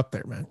 man. You're up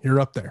there, man. You're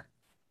up there.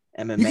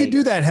 MMA. You can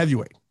do that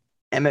heavyweight.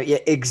 MMA, yeah,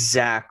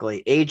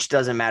 exactly. Age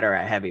doesn't matter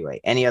at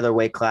heavyweight. Any other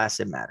weight class,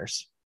 it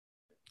matters.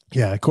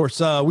 Yeah, of course.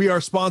 We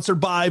are sponsored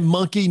by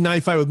Monkey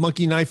Knife Fight. With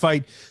Monkey Knife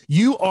Fight,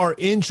 you are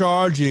in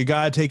charge. You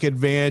got to take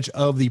advantage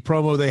of the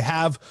promo they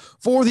have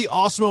for the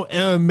Awesemo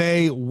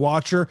MMA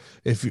watcher.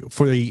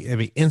 For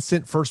the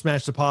instant first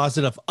match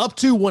deposit of up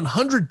to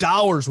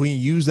 $100 when you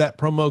use that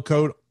promo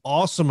code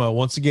Awesemo.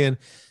 Once again,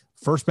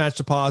 first match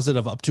deposit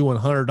of up to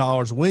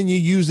 $100 when you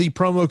use the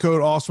promo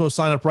code Awesemo.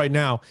 Sign up right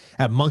now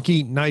at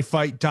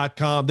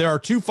monkeyknifefight.com. There are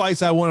two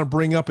fights I want to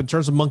bring up in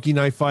terms of Monkey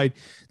Knife Fight.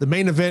 The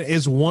main event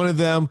is one of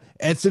them,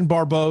 Edson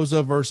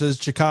Barboza versus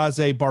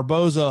Chikadze.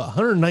 Barboza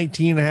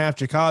 119.5,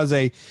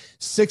 Chikadze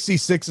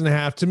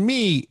 66.5. To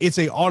me, it's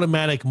a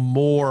automatic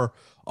more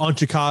on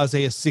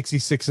Chikadze at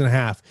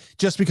 66.5,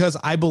 just because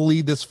I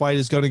believe this fight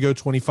is going to go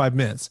 25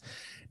 minutes.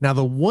 Now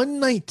the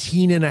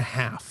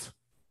 119.5.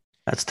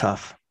 That's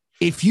tough.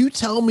 If you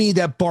tell me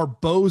that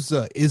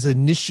Barboza is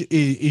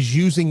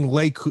using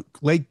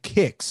leg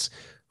kicks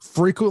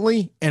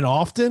frequently and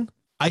often,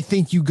 I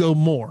think you go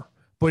more.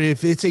 But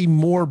if it's a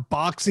more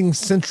boxing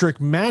centric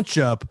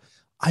matchup,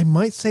 I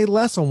might say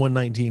less on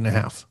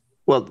 119.5.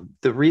 Well,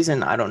 the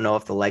reason I don't know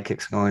if the leg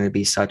kick's going to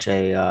be such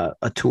a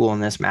tool in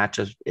this match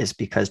is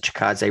because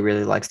Chikadze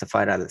really likes to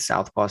fight out of the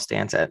southpaw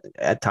stance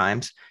at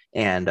times.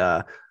 And,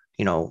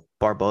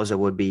 Barboza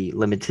would be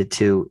limited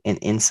to an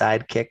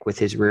inside kick with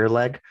his rear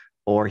leg,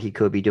 or he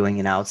could be doing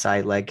an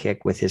outside leg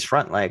kick with his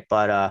front leg.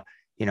 But,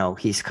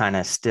 he's kind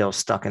of still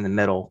stuck in the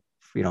middle,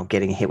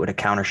 getting hit with a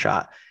counter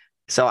shot.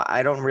 So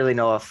I don't really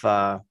know if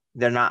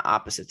they're not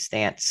opposite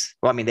stance.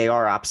 Well, I mean, they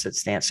are opposite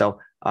stance. So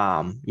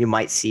you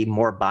might see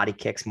more body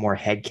kicks, more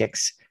head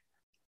kicks.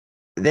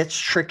 That's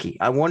tricky.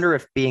 I wonder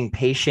if being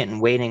patient and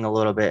waiting a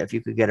little bit, if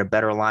you could get a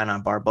better line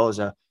on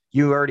Barboza.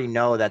 You already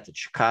know that the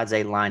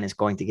Chikadze line is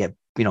going to get,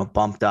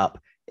 bumped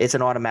up. It's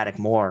an automatic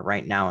more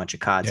right now on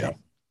Chikadze. Yeah.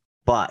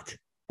 But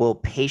will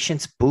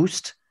patience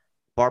boost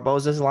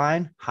Barboza's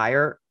line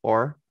higher,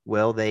 or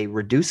will they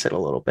reduce it a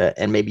little bit?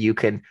 And maybe you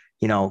can,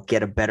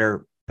 get a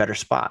better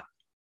spot.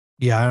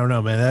 Yeah, I don't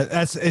know, man.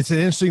 It's an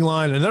interesting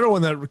line. Another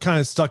one that kind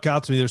of stuck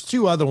out to me. There's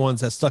two other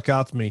ones that stuck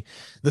out to me.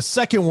 The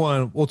second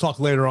one we'll talk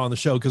later on the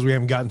show because we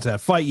haven't gotten to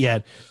that fight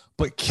yet.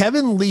 But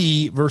Kevin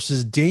Lee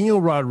versus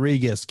Daniel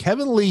Rodriguez.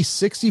 Kevin Lee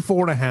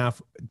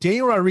 64.5.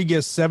 Daniel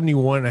Rodriguez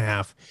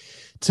 71.5.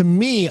 To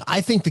me,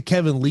 I think the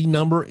Kevin Lee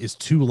number is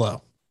too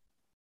low.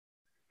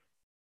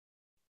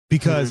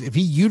 Because if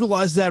he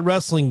utilizes that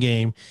wrestling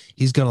game,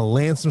 he's going to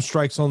land some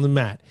strikes on the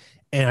mat.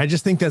 And I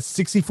just think that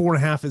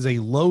 64.5 is a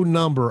low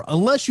number,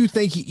 unless you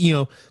think,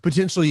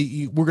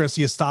 potentially we're going to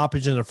see a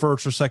stoppage in the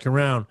first or second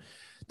round.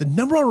 The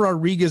number on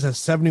Rodriguez at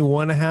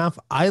 71.5,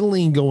 I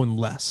lean going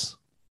less.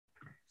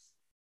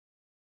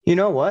 You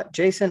know what,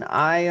 Jason?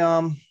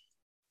 I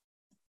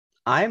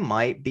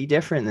might be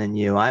different than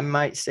you. I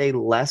might say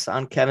less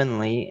on Kevin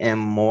Lee and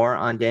more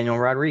on Daniel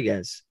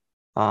Rodriguez.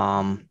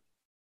 I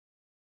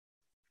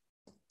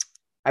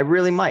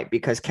really might,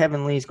 because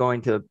Kevin Lee is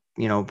going to,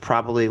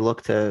 probably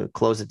look to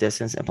close the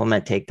distance,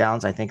 implement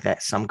takedowns. I think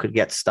that some could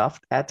get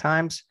stuffed at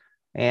times.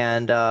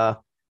 And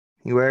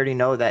you already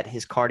know that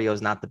his cardio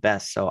is not the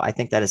best. So I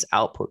think that his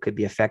output could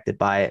be affected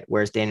by it.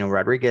 Whereas Daniel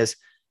Rodriguez,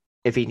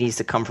 if he needs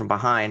to come from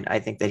behind, I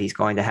think that he's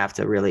going to have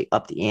to really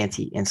up the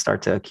ante and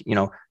start to,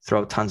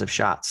 throw tons of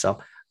shots. So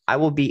I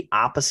will be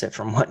opposite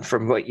from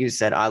what you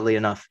said, oddly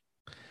enough.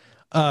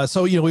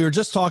 So, we were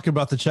just talking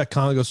about the Czech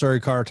Congo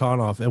Sergey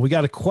Karatanov, and we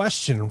got a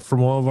question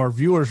from one of our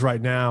viewers right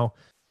now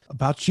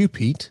about you,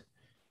 Pete.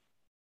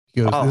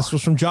 He goes, This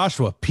was from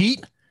Joshua.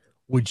 Pete,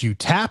 would you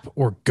tap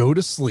or go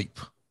to sleep?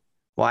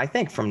 Well, I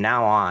think from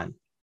now on,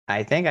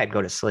 I think I'd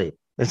go to sleep,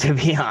 to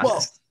be honest.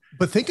 Well,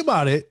 but think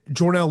about it.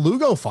 Jornal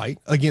Lugo fight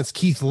against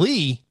Keith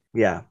Lee.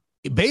 Yeah.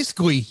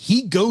 Basically,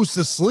 he goes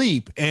to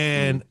sleep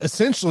and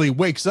essentially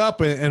wakes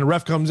up and the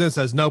ref comes in and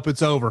says, nope,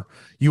 it's over.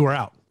 You are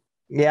out.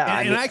 Yeah.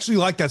 And I actually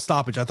like that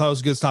stoppage. I thought it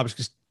was a good stoppage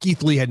because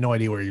Keith Lee had no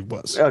idea where he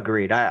was.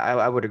 Agreed.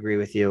 I would agree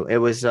with you. It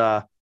was,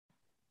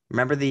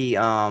 remember the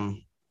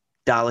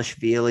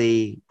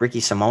Dalishvili Ricky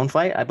Simone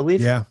fight, I believe?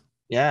 Yeah.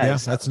 Yeah.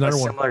 That's another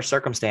one. Similar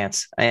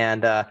circumstance.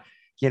 And,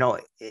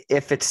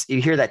 if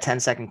you hear that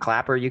 10-second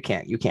clapper, you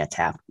can't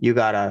tap. You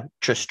got to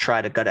just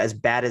try to gut it. As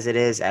bad as it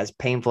is, as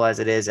painful as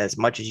it is, as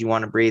much as you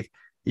want to breathe,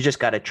 you just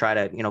got to try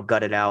to,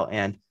 gut it out.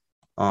 And,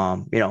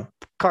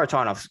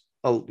 Karatanov's,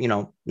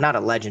 not a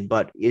legend,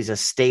 but is a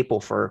staple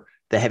for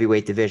the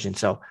heavyweight division.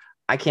 So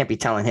I can't be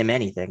telling him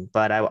anything,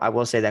 but I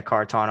will say that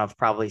Karatanov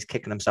probably is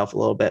kicking himself a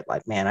little bit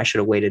like, man, I should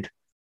have waited,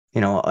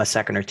 a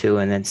second or two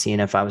and then seeing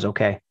if I was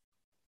okay.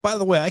 By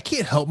the way, I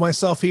can't help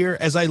myself here.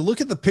 As I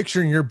look at the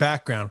picture in your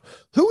background,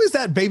 who is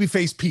that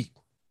babyface Pete?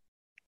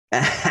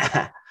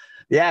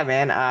 Yeah,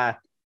 man.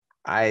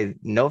 I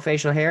no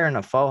facial hair and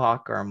a faux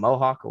hawk or a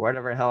mohawk or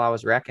whatever the hell I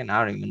was wrecking.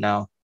 I don't even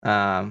know.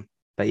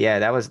 But yeah,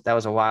 that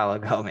was a while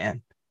ago,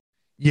 man.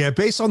 Yeah.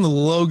 Based on the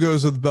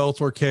logos of the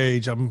Bellator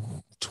cage, I'm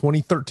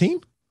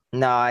 2013.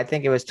 No, I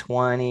think it was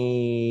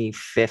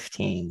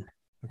 2015.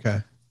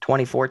 Okay.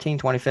 2014,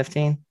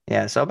 2015.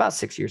 Yeah. So about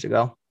 6 years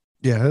ago.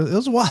 Yeah, it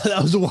was a while.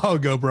 That was a while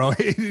ago, bro.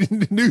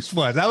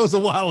 Newsflash, that was a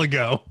while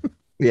ago.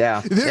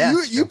 Yeah.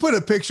 You put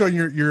a picture on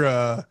your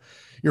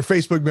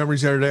Facebook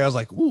memories the other day. I was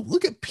like, ooh,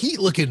 look at Pete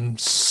looking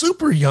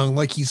super young,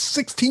 like he's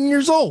 16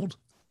 years old.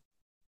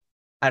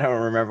 I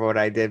don't remember what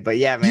I did, but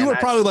yeah, man. You were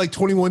probably like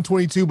 21,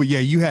 22, but yeah,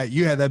 you had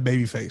that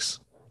baby face.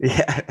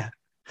 Yeah.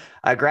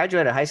 I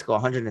graduated high school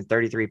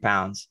 133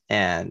 pounds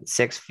and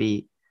 6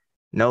 feet,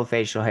 no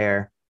facial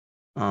hair.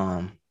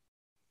 Yeah,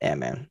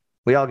 man.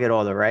 We all get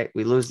older, right?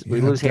 We lose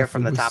hair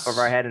from the top of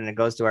our head and it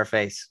goes to our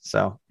face.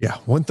 So yeah,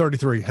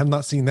 133. Have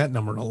not seen that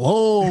number in a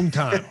long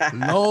time.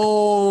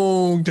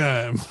 Long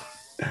time.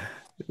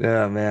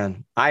 Yeah,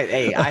 man. I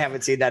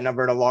haven't seen that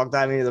number in a long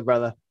time either,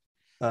 brother.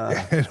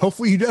 And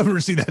hopefully you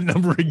never see that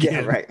number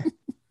again. Yeah, right.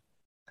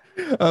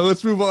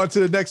 Let's move on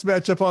to the next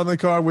matchup on the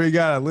card. We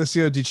got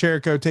Alessio Di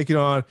Chirico taking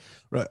on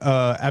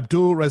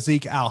Abdul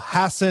Razik Al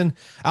Hassan.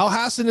 Al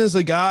Hassan is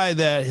a guy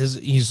that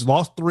he's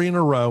lost 3 in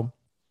a row.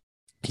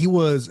 He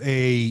was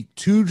a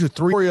 2 to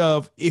 3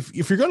 of,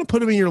 if you're going to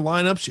put him in your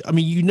lineups, I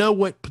mean,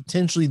 what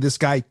potentially this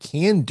guy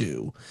can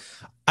do.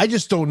 I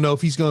just don't know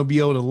if he's going to be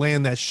able to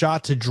land that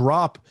shot to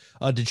drop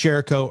Di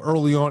Chirico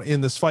early on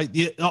in this fight.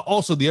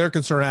 Also, the other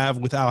concern I have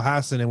with Al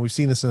Hassan, and we've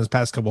seen this in his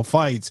past couple of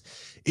fights,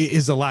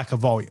 is the lack of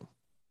volume.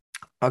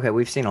 Okay,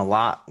 we've seen a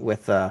lot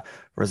with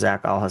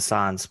Razak Al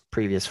Hassan's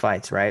previous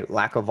fights, right?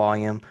 Lack of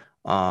volume,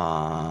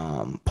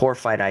 poor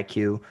fight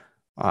IQ,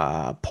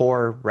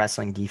 poor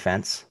wrestling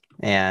defense.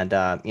 And,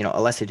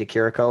 Alessio Di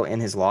Chirico in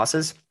his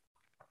losses,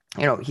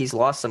 he's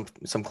lost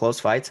some close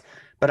fights,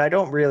 but I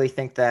don't really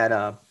think that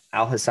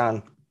Al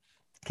Hassan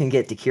can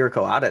get Di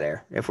Chirico out of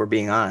there, if we're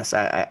being honest.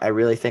 I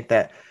really think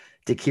that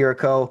Di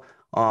Chirico,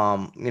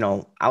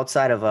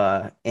 outside of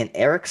an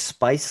Eric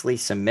Spicely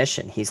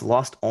submission, he's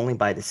lost only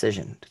by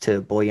decision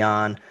to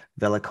Bojan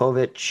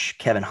Velikovic,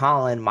 Kevin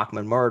Holland,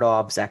 Makhmud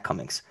Muradov, Zach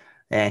Cummings.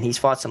 And he's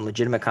fought some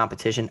legitimate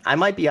competition. I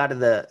might be out of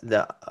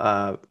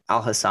the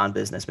Al Hassan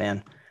business,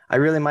 man. I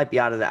really might be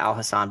out of the Al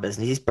Hassan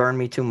business. He's burned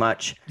me too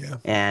much. Yeah.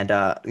 And,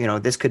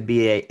 this could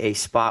be a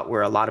spot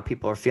where a lot of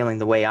people are feeling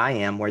the way I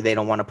am, where they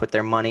don't want to put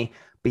their money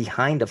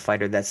behind a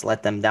fighter that's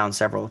let them down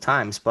several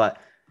times. But,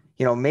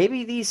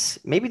 maybe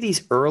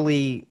these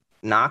early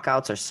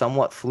knockouts are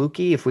somewhat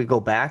fluky if we go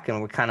back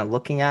and we're kind of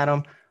looking at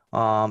them.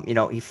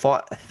 He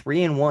fought a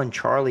 3-1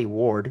 Charlie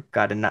Ward,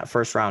 got a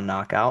first round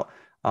knockout,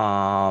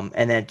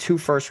 and then 2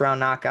 first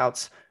round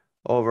knockouts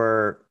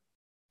over,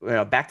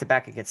 back to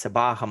back against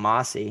Sabah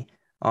Hamasi,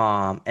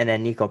 and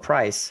then Nico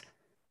Price.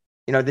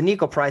 The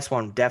Nico Price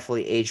one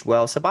definitely aged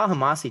well. Sabah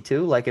Hamasi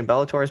too, like in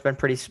Bellator, has been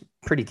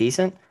pretty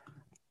decent.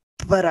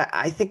 But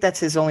I think that's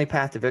his only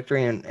path to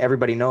victory, and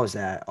everybody knows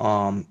that.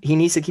 He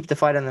needs to keep the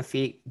fight on the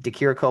feet.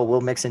 Dikiriko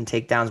will mix in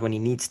takedowns when he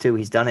needs to.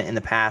 He's done it in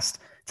the past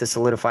to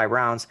solidify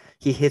rounds.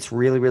 He hits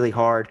really, really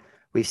hard.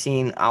 We've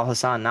seen Al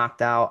Hassan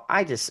knocked out.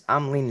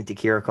 I'm leaning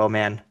Dikiriko,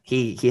 man.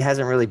 He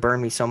hasn't really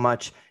burned me so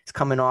much. He's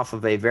coming off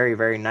of a very,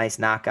 very nice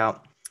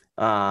knockout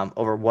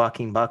over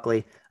Joaquin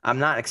Buckley. I'm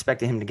not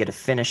expecting him to get a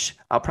finish.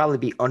 I'll probably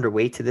be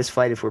underweight to this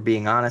fight if we're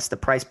being honest. The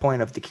price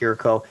point of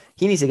Dikiriko,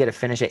 he needs to get a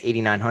finish at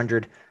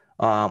 8,900.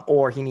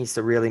 Or he needs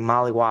to really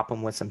mollywop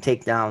him with some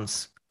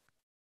takedowns.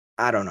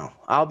 I don't know.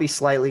 I'll be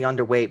slightly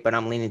underweight, but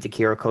I'm leaning to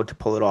Kiriko to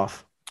pull it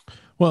off.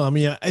 Well, I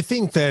mean, I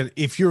think that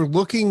if you're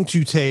looking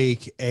to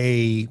take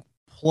a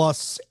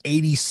plus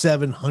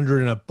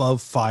 8,700 and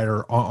above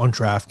fighter on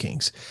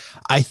DraftKings,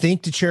 I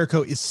think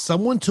Dikiriko is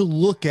someone to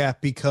look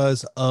at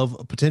because of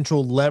a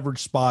potential leverage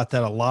spot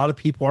that a lot of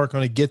people aren't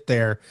going to get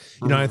there.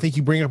 I think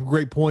you bring up a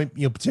great point,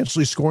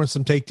 potentially scoring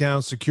some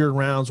takedowns, secured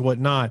rounds,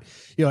 whatnot.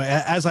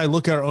 As I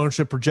look at our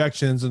ownership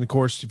projections, and of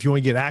course, if you want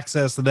to get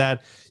access to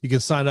that, you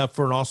can sign up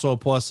for an also a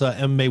plus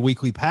MMA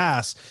weekly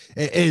pass.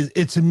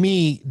 It to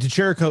me,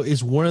 Dikiriko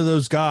is one of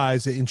those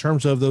guys in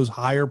terms of those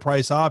higher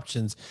price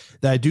options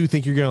that I do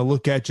think you're going to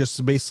look at just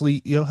to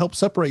basically, help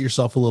separate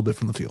yourself a little bit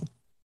from the field.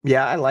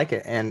 Yeah, I like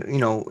it. And,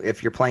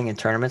 if you're playing in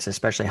tournaments,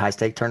 especially high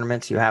stake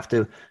tournaments, you have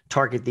to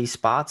target these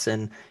spots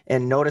and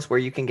notice where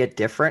you can get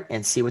different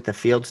and see what the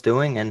field's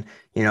doing and,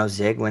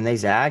 zig when they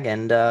zag.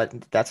 And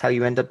that's how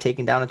you end up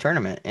taking down a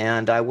tournament.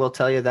 And I will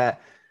tell you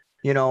that,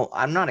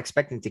 I'm not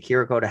expecting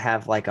Dikiriko to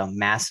have like a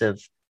massive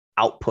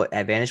output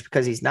advantage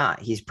because he's not.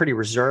 He's pretty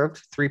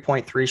reserved,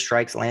 3.3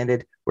 strikes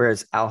landed,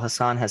 whereas Al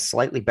Hassan has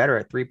slightly better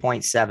at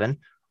 3.7.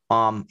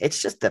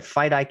 It's just the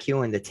fight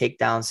IQ and the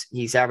takedowns.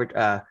 He's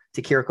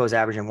Dikiriko's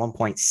averaging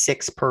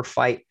 1.6 per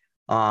fight.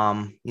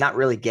 Not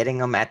really getting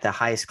them at the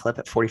highest clip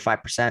at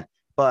 45%,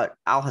 but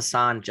Al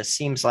Hassan just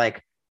seems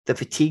like the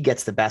fatigue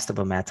gets the best of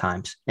him at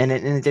times. And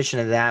in addition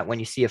to that, when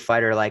you see a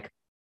fighter like,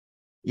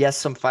 yes,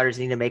 some fighters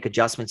need to make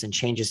adjustments and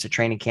changes to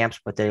training camps,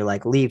 but they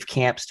like leave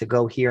camps to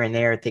go here and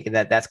there thinking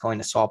that that's going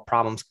to solve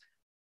problems.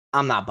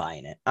 I'm not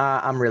buying it.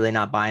 I'm really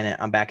not buying it.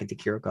 I'm back into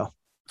Dikiriko.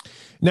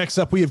 Next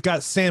up, we have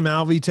got Sam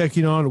Alvey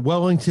taking on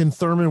Wellington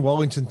Thurman.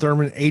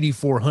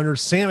 8,400.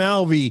 Sam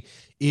Alvey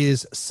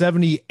is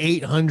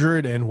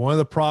 7,800. And one of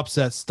the props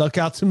that stuck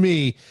out to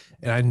me,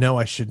 and I know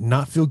I should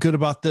not feel good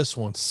about this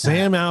one,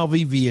 Sam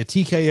Alvey via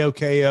TKO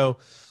KO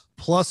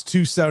plus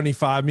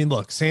 275. I mean,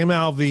 look, Sam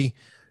Alvey,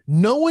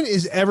 no one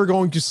is ever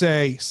going to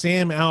say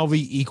Sam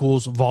Alvey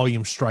equals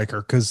volume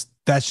striker because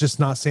that's just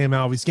not Sam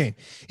Alvey's game.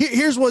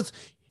 Here's what's,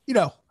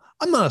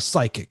 I'm not a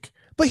psychic,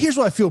 but here's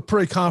what I feel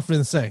pretty confident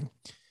in saying.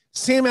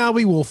 Sam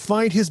Alvey will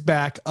find his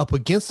back up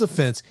against the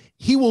fence.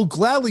 He will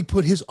gladly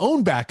put his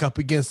own back up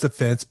against the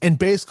fence and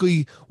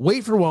basically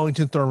wait for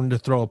Wellington Thurman to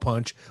throw a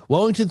punch.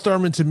 Wellington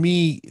Thurman, to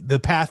me, the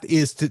path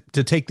is to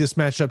take this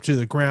matchup to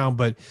the ground.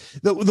 But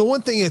the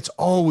one thing that's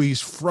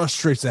always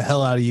frustrates the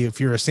hell out of you if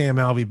you're a Sam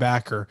Alvey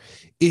backer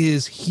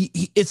is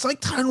it's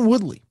like Tyron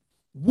Woodley.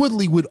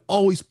 Woodley would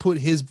always put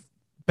his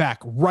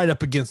back right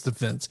up against the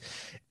fence.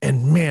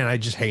 And man, I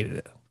just hated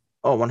it.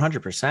 Oh,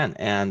 100%.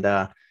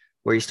 And,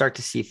 where you start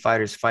to see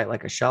fighters fight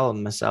like a shell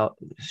in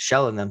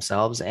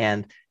themselves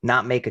and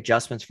not make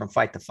adjustments from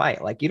fight to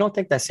fight. Like, you don't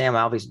think that Sam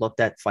Alvey's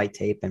looked at fight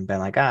tape and been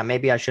like,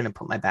 maybe I shouldn't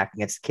put my back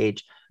against the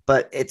cage,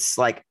 but it's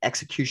like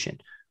execution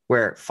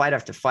where fight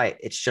after fight,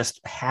 it's just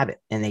habit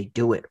and they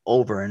do it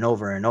over and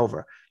over and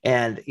over.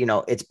 And,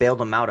 it's bailed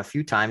them out a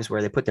few times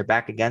where they put their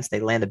back against, they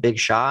land a big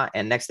shot.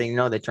 And next thing you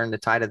know, they turn the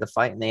tide of the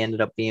fight and they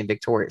ended up being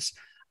victorious.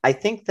 I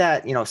think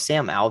that,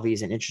 Sam Alvey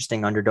is an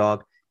interesting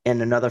underdog. And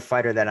another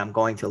fighter that I'm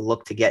going to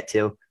look to get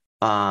to,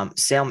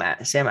 Sam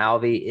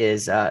Alvey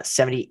is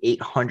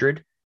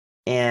 7,800.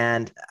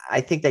 And I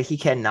think that he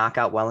can knock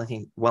out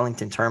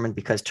Wellington Thurman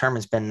because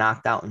Thurman's been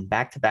knocked out in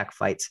back-to-back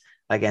fights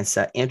against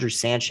Andrew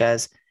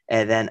Sanchez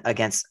and then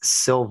against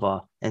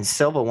Silva. And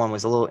Silva one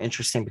was a little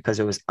interesting because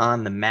it was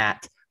on the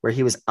mat where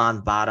he was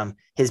on bottom.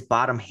 His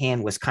bottom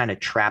hand was kind of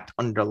trapped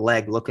under the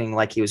leg, looking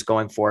like he was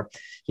going for,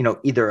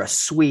 either a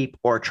sweep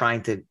or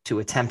trying to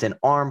attempt an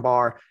arm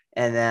bar.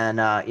 And then,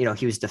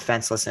 he was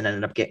defenseless and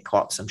ended up getting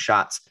caught some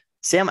shots.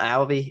 Sam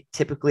Alvey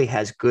typically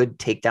has good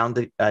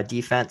takedown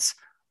defense,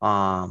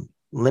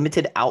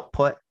 limited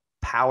output,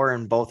 power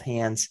in both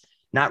hands.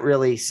 Not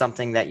really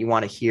something that you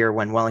want to hear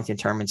when Wellington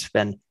Thurman's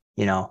been,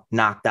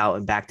 knocked out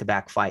in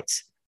back-to-back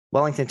fights.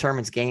 Wellington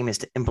Turman's game is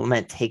to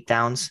implement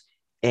takedowns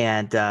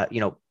and,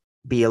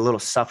 be a little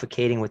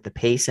suffocating with the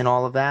pace and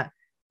all of that.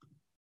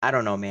 I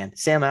don't know, man.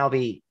 Sam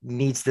Alvey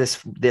needs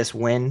this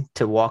win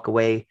to walk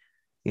away,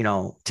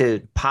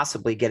 to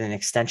possibly get an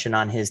extension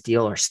on his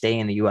deal or stay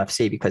in the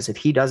UFC, because if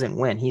he doesn't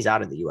win, he's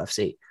out of the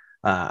UFC.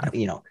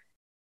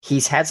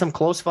 He's had some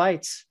close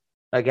fights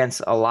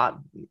against a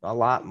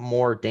lot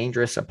more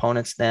dangerous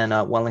opponents than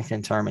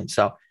Wellington Turman.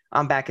 So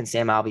I'm backing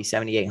Sam Alvey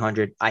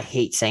 7,800. I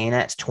hate saying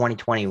that. It's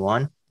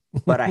 2021,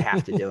 but I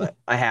have to do it.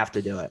 I have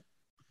to do it.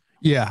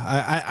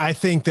 Yeah, I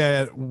think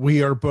that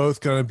we are both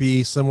going to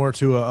be similar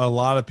to a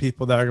lot of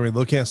people that are going to be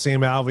looking at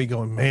Sam Alvey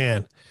going,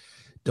 man,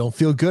 don't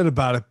feel good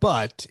about it.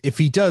 But if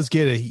he does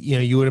get it,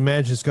 you would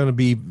imagine it's going to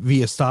be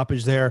via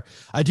stoppage there.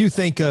 I do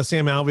think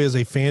Sam Alvey as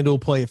a FanDuel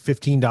play at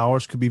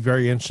 $15 could be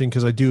very interesting,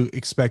 because I do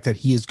expect that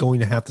he is going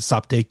to have to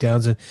stop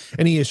takedowns,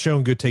 and he has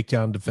shown good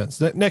takedown defense.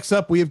 Next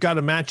up, we have got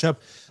a matchup.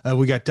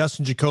 We got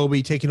Dustin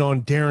Jacoby taking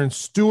on Darren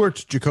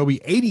Stewart.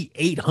 Jacoby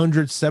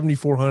 8,800,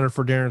 7,400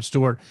 for Darren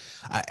Stewart.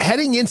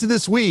 Heading into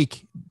this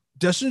week,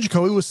 Dustin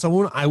Jacoby was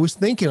someone I was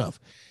thinking of.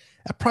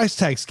 That price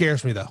tag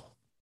scares me, though.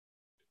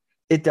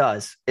 It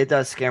does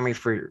scare me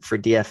for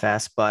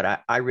DFS,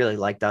 but I really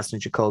like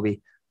Dustin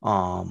Jacoby.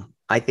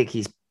 I think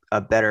he's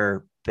a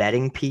better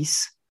betting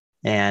piece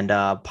and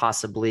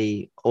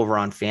possibly over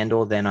on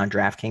FanDuel than on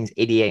DraftKings.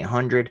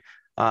 8,800.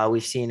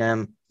 We've seen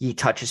him. He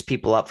touches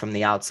people up from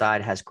the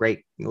outside, has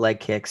great leg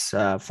kicks,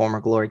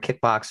 former Glory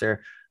kickboxer.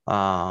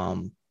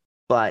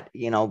 But,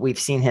 we've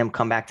seen him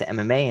come back to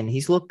MMA and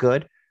he's looked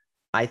good.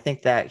 I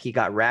think that he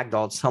got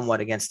ragdolled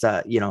somewhat against,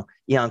 Ian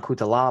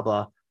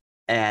Cutelaba.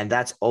 And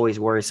that's always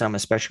worrisome,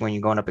 especially when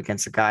you're going up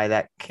against a guy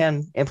that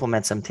can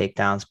implement some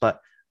takedowns. But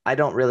I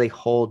don't really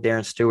hold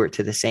Darren Stewart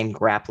to the same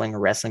grappling or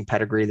wrestling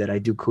pedigree that I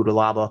do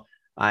Cutelaba.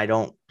 I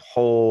don't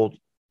hold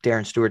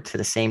Darren Stewart to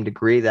the same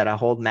degree that I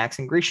hold Max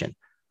and Grecian.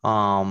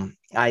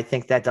 I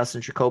think that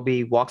Dustin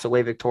Jacoby walks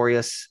away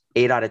victorious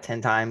 8 out of 10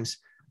 times.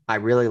 I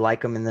really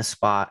like him in this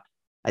spot.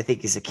 I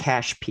think he's a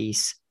cash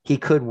piece. He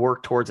could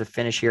work towards a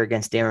finish here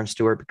against Darren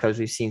Stewart, because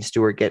we've seen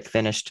Stewart get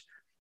finished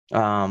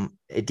a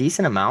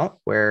decent amount,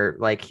 where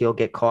like he'll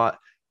get caught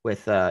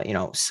with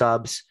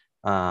subs,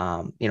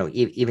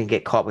 even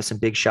get caught with some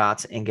big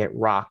shots and get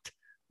rocked.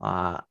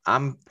 I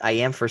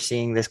am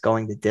foreseeing this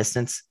going the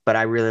distance, but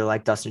I really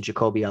like Dustin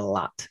Jacoby a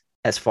lot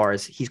as far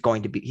as he's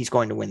going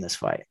to win this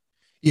fight.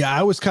 Yeah,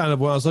 I was kind of,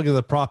 when I was looking at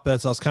the prop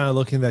bets, I was kind of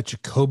looking at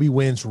Jacoby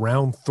wins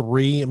round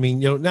 3. I mean,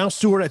 now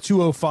Stewart at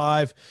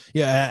 205,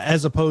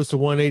 as opposed to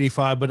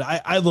 185. But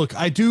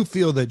I do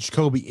feel that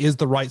Jacoby is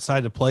the right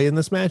side to play in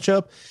this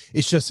matchup.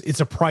 It's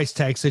a price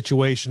tag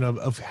situation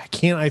of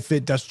can I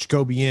fit Dustin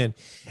Jacoby in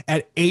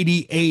at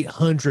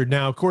 8,800.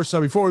 Now, of course,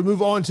 before we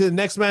move on to the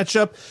next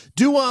matchup,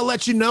 do want to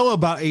let you know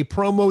about a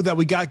promo that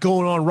we got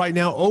going on right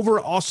now over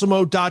at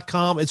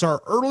awesemo.com. It's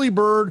our early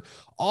bird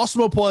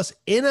Awesemo Plus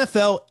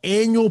NFL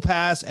annual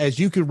pass, as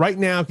you can right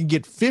now can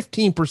get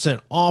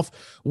 15% off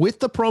with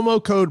the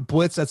promo code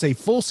Blitz. That's a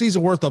full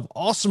season worth of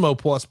Awesemo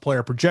Plus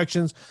player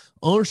projections,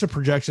 ownership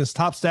projections,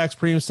 top stacks,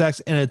 premium stacks,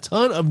 and a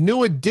ton of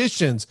new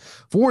additions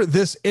for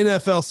this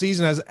NFL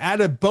season. As an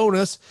added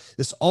bonus,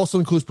 this also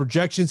includes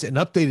projections and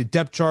updated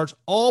depth charts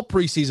all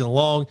preseason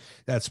long.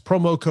 That's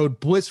promo code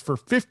Blitz for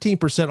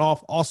 15%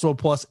 off Awesemo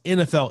Plus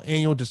NFL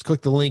annual. Just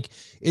click the link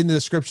in the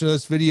description of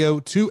this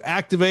video to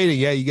activate it.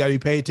 Yeah, you got to be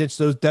paying attention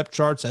to those depth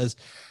charts, as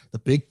the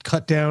big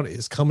cut down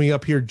is coming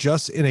up here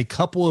just in a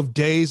couple of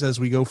days as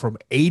we go from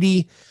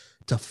 80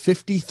 to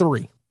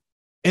 53.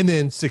 And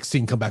then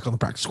 16 come back on the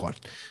practice squad.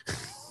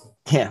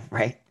 Yeah,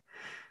 right.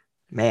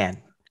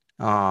 Man.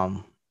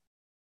 The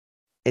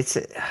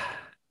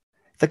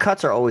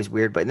cuts are always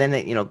weird, but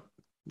then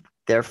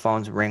their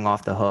phones ring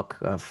off the hook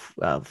of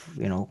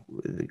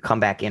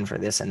come back in for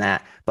this and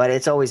that. But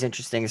it's always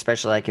interesting,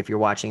 especially like if you're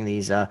watching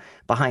these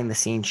behind the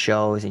scenes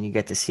shows and you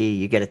get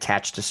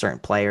attached to certain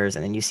players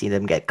and then you see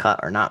them get cut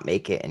or not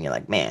make it. And you're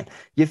like, man,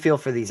 you feel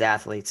for these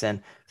athletes, and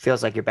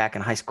feels like you're back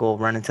in high school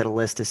running to the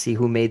list to see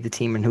who made the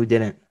team and who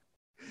didn't.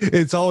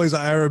 It's always,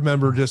 I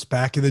remember just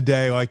back in the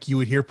day, like you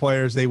would hear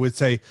players, they would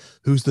say,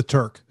 who's the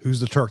Turk? Who's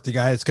the Turk? The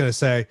guy that's going to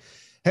say,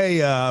 hey,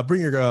 bring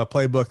your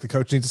playbook. The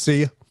coach needs to see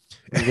you.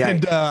 Yeah.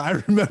 And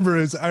I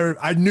remember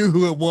I knew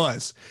who it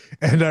was.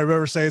 And I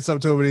remember saying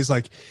something to him, and he's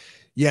like,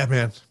 yeah,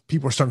 man,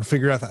 people are starting to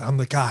figure out that I'm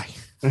the guy.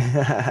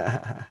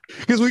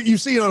 Because you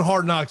see it on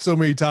Hard Knocks so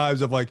many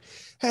times of like,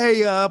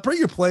 hey, bring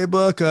your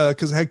playbook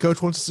because the head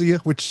coach wants to see you,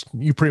 which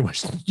you pretty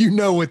much,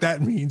 what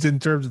that means in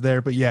terms of there.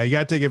 But yeah, you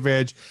got to take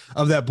advantage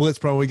of that Blitz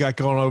promo we got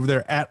going over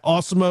there at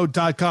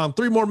awesemo.com.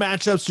 3 more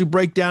matchups to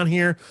break down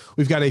here.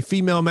 We've got a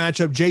female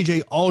matchup,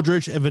 JJ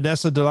Aldrich and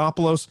Vanessa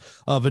Donopoulos.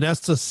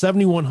 Vanessa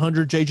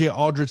 7,100, JJ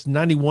Aldrich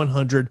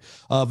 9,100.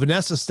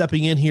 Vanessa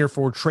stepping in here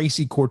for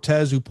Tracy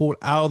Cortez, who pulled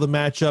out of the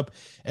matchup.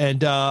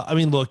 And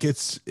look,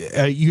 it's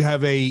you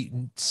have a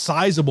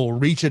sizable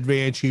reach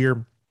advantage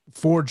here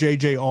for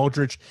JJ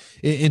Aldrich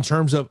in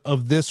terms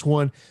of this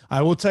one.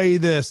 I will tell you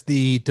this,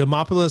 the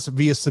Demopoulos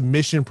via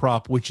submission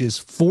prop, which is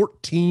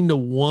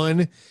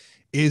 14-1,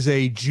 is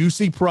a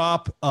juicy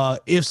prop.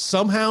 If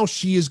somehow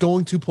she is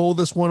going to pull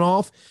this one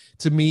off,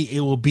 to me, it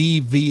will be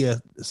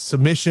via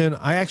submission.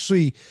 I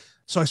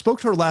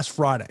spoke to her last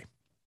Friday.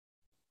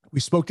 We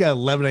spoke at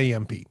 11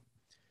 a.m. Pete.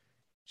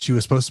 She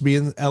was supposed to be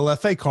in the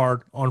LFA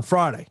card on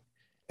Friday.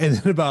 And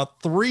then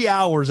about 3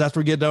 hours after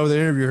we get done with the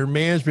interview, her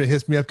management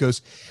hits me up,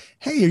 goes,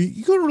 "Hey, are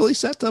you going to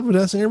release that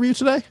Vanessa interview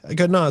today?" I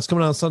go, "No, it's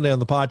coming out Sunday on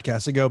the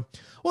podcast." I go,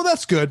 "Well,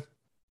 that's good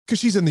because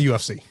she's in the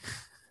UFC."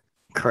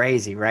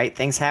 Crazy, right?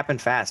 Things happen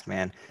fast,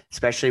 man,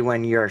 especially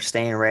when you're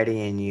staying ready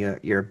and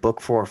you're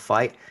booked for a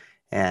fight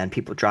and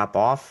people drop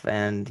off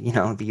and,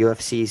 the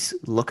UFC's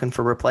looking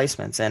for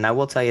replacements. And I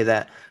will tell you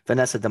that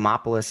Vanessa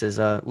Demopoulos is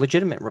a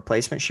legitimate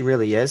replacement. She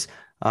really is.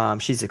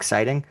 She's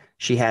exciting.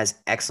 She has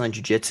excellent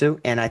jiu-jitsu,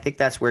 and I think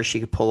that's where she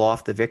could pull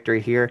off the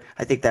victory here.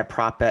 I think that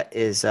prop bet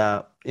is,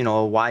 a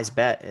wise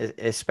bet,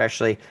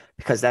 especially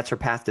because that's her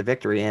path to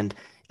victory. And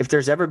if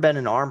there's ever been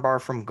an armbar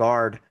from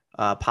guard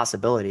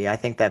possibility, I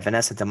think that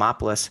Vanessa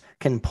Demopoulos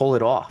can pull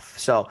it off.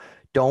 So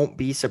don't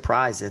be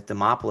surprised if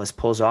Demopoulos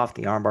pulls off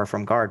the armbar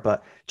from guard.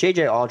 But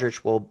JJ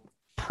Aldrich will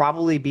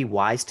probably be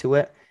wise to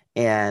it.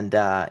 And,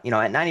 at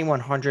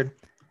 9,100,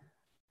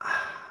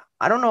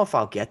 I don't know if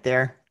I'll get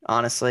there,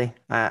 honestly.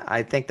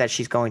 I think that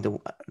she's going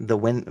to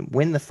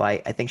win the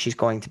fight. I think she's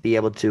going to be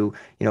able to,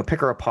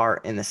 pick her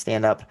apart in the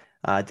stand-up,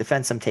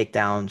 defend some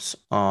takedowns,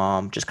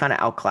 just kind of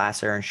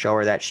outclass her and show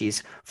her that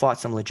she's fought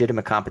some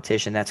legitimate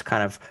competition that's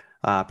kind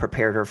of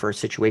prepared her for a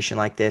situation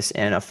like this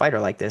and a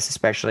fighter like this,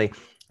 especially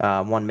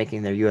one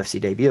making their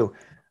UFC debut.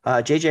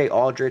 JJ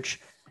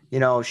Aldrich,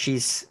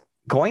 she's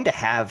going to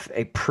have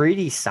a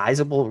pretty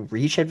sizable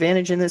reach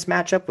advantage in this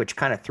matchup, which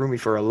kind of threw me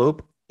for a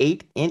loop.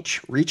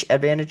 8-inch reach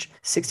advantage,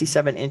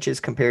 67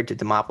 inches compared to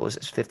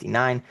Demopoulos'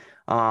 59.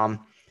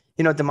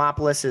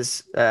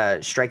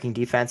 Demopoulos' striking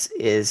defense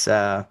is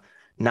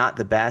not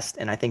the best,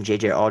 and I think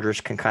JJ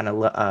Aldrich can kind of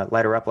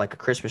light her up like a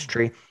Christmas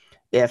tree.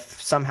 If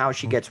somehow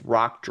she gets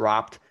rock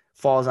dropped,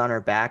 falls on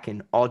her back,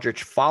 and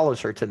Aldrich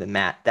follows her to the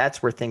mat,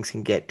 that's where things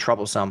can get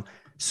troublesome.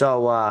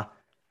 So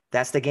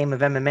that's the game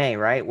of MMA,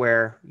 right?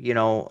 Where,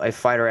 a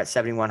fighter at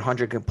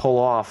 7,100 can pull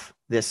off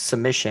this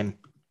submission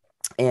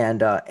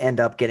and end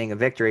up getting a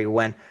victory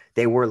when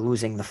they were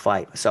losing the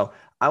fight. So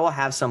I will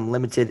have some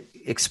limited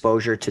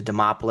exposure to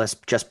Demopoulos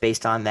just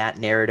based on that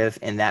narrative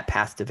and that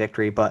path to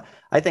victory. But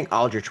I think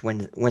Aldrich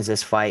wins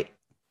this fight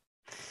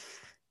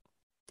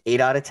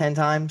 8 out of 10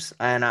 times.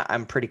 And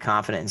I'm pretty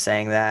confident in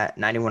saying that.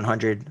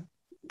 9,100,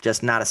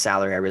 just not a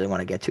salary I really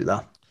want to get to,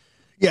 though.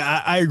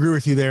 Yeah, I agree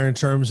with you there in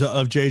terms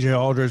of JJ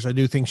Aldrich. I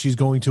do think she's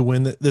going to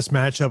win this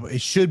matchup.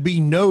 It should be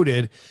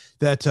noted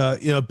that,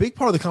 a big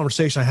part of the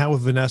conversation I had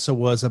with Vanessa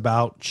was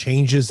about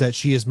changes that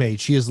she has made.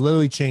 She has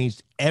literally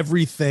changed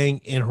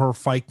everything in her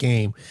fight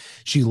game.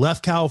 She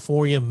left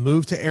California,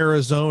 moved to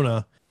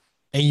Arizona,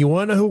 and you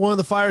want to know who one of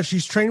the fighters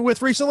she's trained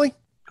with recently?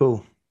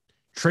 Who?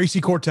 Tracy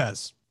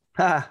Cortez.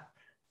 Ha!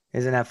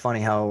 Isn't that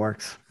funny how it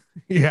works?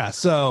 Yeah.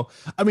 So,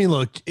 I mean,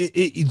 look,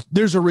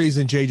 there's a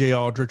reason JJ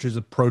Aldrich is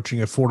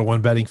approaching a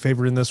 4-1 betting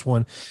favorite in this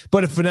one.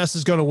 But if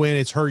Vanessa's going to win,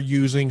 it's her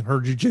using her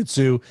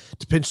jiu-jitsu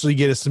to potentially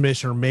get a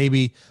submission or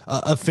maybe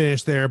a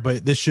finish there.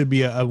 But this should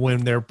be a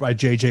win there by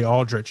JJ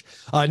Aldrich.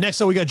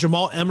 Next up, we got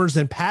Jamal Emmers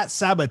and Pat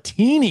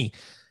Sabatini.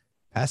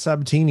 Pat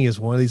Sabatini is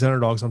one of these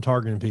underdogs I'm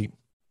targeting, Pete.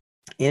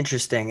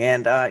 Interesting.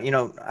 And,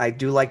 I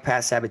do like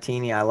Pat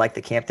Sabatini. I like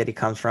the camp that he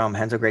comes from,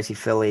 Renzo Gracie,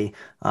 Philly.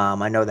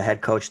 I know the head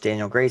coach,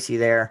 Daniel Gracie,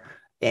 there.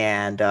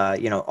 And,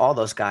 all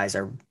those guys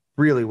are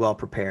really well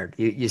prepared.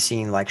 You've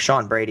seen like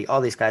Sean Brady,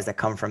 all these guys that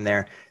come from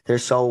there. They're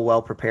so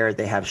well prepared.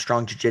 They have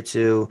strong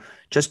jiu-jitsu,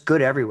 just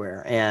good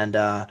everywhere. And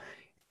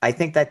I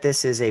think that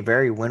this is a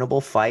very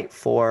winnable fight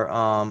for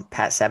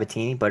Pat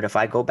Sabatini. But if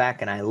I go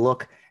back and I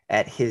look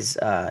at his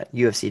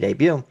UFC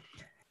debut,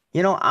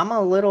 I'm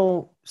a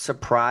little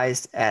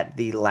surprised at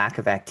the lack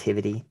of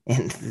activity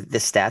in the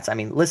stats. I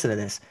mean, listen to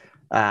this.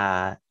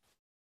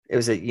 It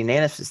was a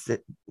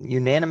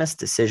unanimous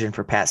decision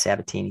for Pat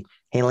Sabatini.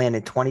 He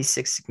landed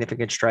 26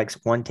 significant strikes,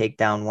 1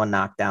 takedown, 1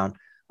 knockdown.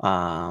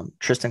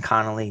 Tristan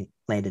Connolly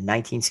landed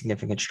 19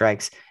 significant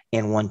strikes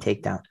and 1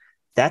 takedown.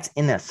 That's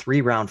in a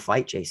 3-round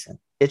fight, Jason.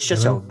 It's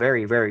just so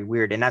very, very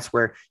weird. And that's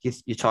where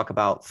you talk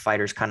about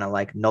fighters kind of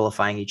like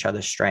nullifying each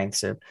other's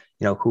strengths of,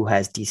 who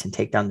has decent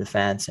takedown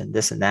defense and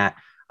this and that.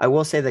 I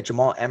will say that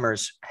Jamal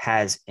Emmers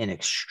has an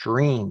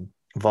extreme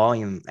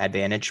volume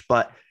advantage,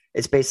 but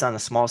it's based on a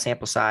small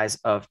sample size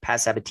of Pat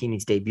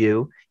Sabatini's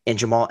debut and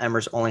Jamal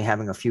Emmers only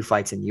having a few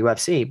fights in the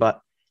UFC. But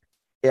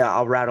yeah,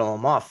 I'll rattle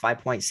them off.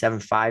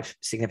 5.75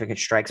 significant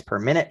strikes per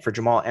minute for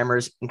Jamal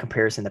Emmers in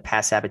comparison to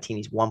Pat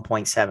Sabatini's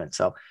 1.7.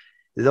 So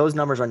those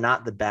numbers are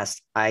not the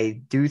best.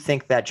 I do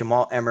think that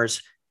Jamal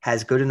Emmers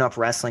has good enough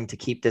wrestling to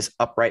keep this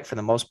upright for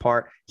the most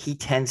part. He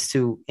tends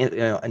to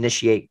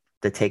initiate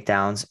the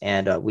takedowns,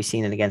 and we've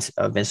seen it against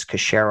Vince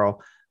Cachero,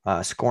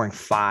 scoring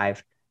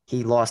 5.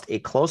 He lost a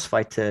close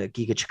fight to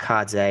Giga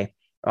Chikadze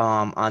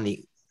on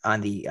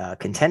the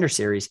contender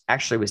series.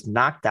 Actually was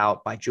knocked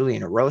out by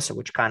Julian Erosa,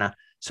 which kind of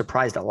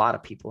surprised a lot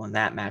of people in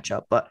that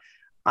matchup. But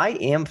I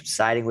am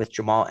siding with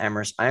Jamal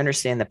Emmers. I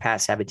understand the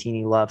Pat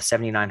Sabatini love,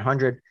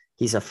 7,900.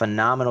 He's a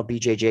phenomenal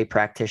BJJ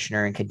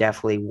practitioner and can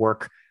definitely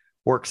work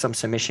some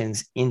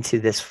submissions into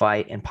this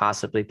fight and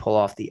possibly pull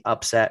off the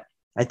upset.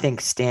 I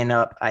think stand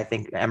up, I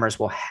think Emmers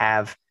will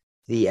have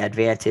the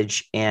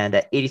advantage. And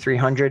at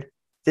 8,300,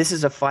 this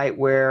is a fight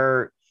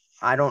where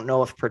I don't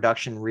know if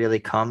production really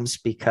comes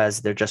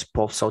because they're just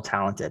both so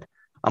talented.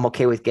 I'm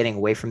okay with getting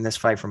away from this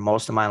fight for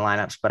most of my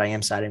lineups, but I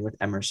am siding with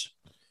Emmers.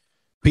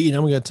 Pete,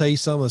 I'm going to tell you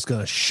something that's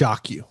going to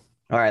shock you.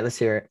 All right, let's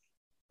hear it.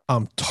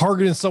 I'm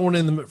targeting someone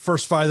in the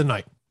first fight of the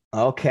night.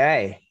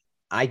 Okay.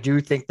 I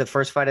do think the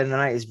first fight of the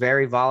night is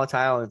very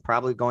volatile and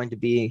probably going to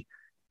be,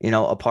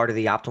 a part of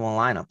the optimal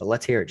lineup, but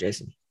let's hear it,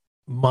 Jason.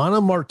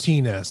 Mana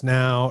Martinez.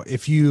 Now,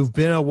 if you've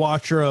been a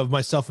watcher of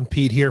myself and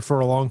Pete here for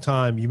a long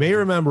time, you may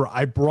remember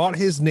I brought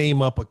his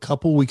name up a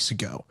couple weeks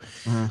ago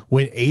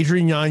when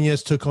Adrian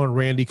Yanez took on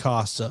Randy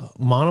Costa.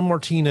 Mana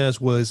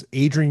Martinez was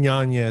Adrian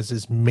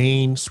Yanez's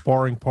main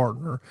sparring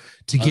partner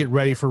to get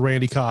ready for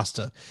Randy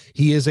Costa.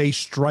 He is a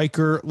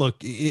striker. Look,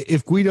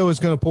 if Guido is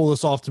going to pull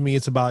this off, to me,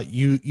 it's about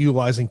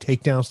utilizing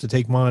takedowns to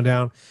take Mana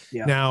down.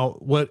 Yeah. Now,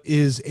 what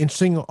is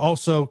interesting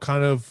also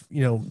kind of,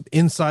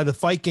 inside the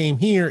fight game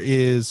here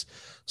is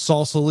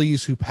Saul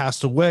Solis, who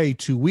passed away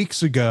 2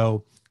 weeks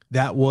ago.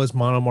 That was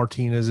Mana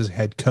Martinez's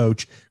head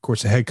coach. Of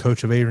course, the head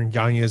coach of Adrian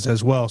Yanez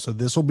as well. So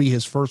this will be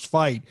his first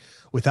fight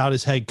without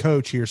his head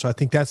coach here. So I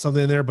think that's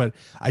something there, but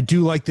I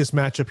do like this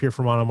matchup here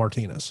for Mana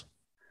Martinez.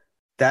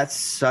 That's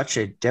such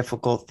a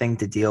difficult thing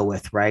to deal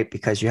with, right?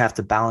 Because you have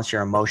to balance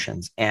your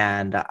emotions.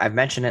 And I've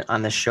mentioned it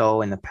on the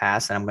show in the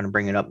past, and I'm going to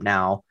bring it up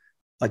now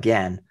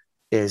again,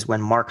 is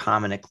when Mark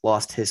Hominick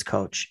lost his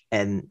coach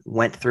and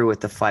went through with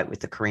the fight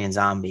with the Korean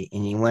Zombie.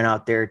 And he went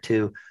out there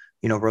to,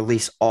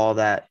 release all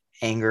that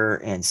anger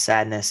and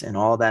sadness and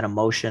all that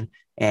emotion.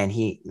 And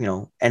he,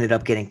 ended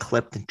up getting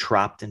clipped and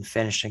dropped and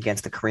finished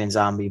against the Korean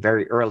Zombie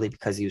very early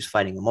because he was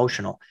fighting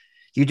emotional.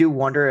 You do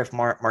wonder if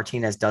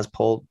Martinez does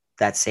pull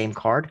that same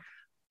card.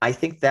 I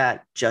think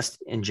that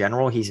just in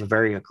general, he's a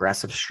very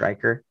aggressive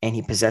striker and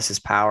he possesses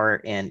power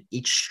in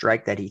each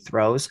strike that he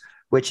throws,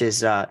 which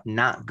is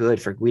not good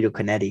for Guido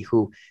Canetti,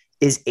 who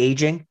is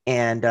aging.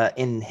 And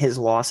in his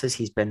losses,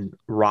 he's been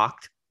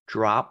rocked,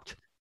 dropped,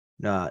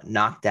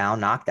 knocked down,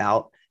 knocked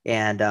out,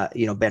 and,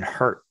 been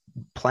hurt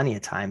plenty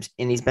of times.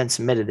 And he's been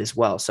submitted as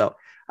well. So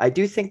I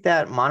do think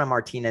that Mana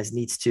Martinez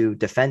needs to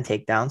defend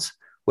takedowns,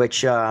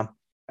 which I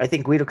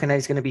think Guido Canetti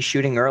is going to be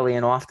shooting early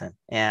and often.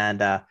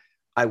 And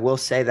I will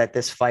say that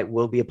this fight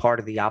will be a part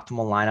of the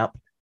optimal lineup.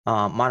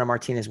 Mana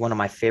Martinez is one of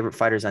my favorite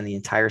fighters on the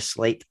entire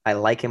slate. I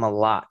like him a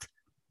lot.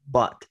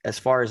 But as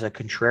far as a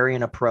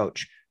contrarian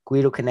approach,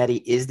 Guido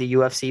Canetti is the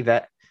UFC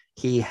vet.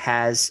 He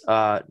has,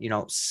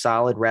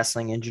 solid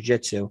wrestling and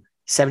jiu-jitsu.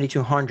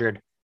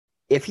 7,200.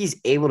 If he's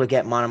able to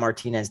get Mana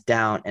Martinez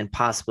down and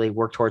possibly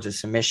work towards a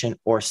submission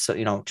or,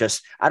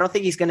 I don't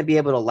think he's going to be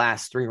able to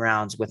last 3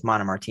 rounds with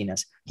Mana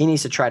Martinez. He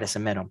needs to try to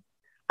submit him.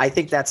 I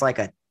think that's like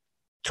a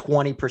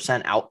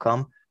 20%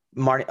 outcome.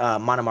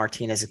 Mana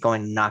Martinez is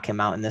going to knock him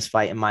out in this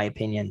fight, in my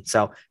opinion.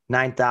 So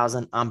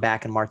 9,000, I'm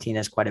backing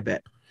Martinez quite a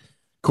bit.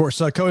 Of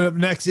course, coming up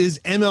next is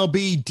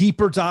MLB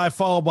Deeper Dive,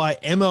 followed by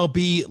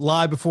MLB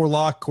Live Before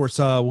Lock. Of course,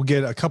 we'll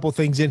get a couple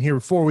things in here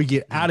before we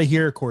get out of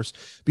here. Of course,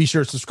 be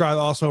sure to subscribe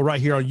also right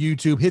here on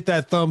YouTube. Hit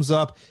that thumbs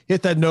up,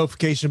 hit that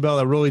notification bell.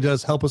 That really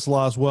does help us a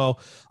lot as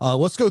well.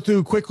 Let's go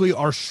through quickly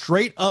our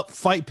straight up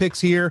fight picks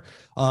here.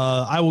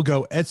 I will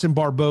go Edson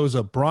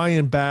Barboza,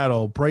 Brian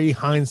Battle, Brady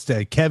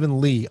Heinstead,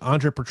 Kevin Lee,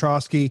 Andre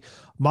Petrosky,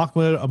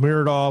 Mahmoud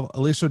Amiradov,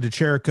 Aliso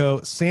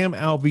DeCherico, Sam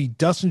Alvey,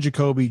 Dustin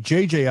Jacoby,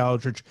 JJ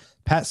Aldrich,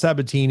 Pat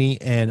Sabatini,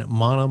 and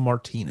Mana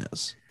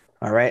Martinez.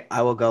 All right.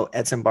 I will go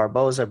Edson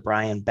Barboza,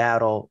 Brian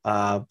Battle,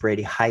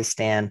 Brady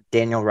Heinstead,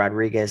 Daniel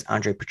Rodriguez,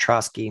 Andre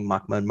Petrosky,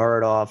 Mahmoud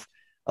Muradov,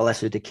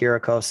 Alessio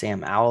DeChirico,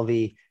 Sam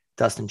Alvey,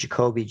 Dustin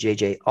Jacoby,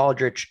 JJ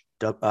Aldrich,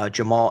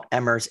 Jamal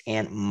Emmers,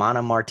 and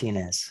Mana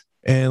Martinez.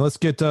 And let's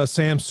get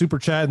Sam's super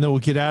chat, and then we'll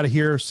get out of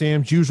here.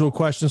 Sam's usual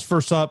questions.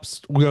 First up,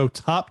 we'll go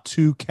top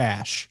 2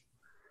 cash.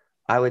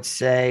 I would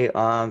say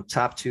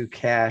top 2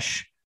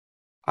 cash.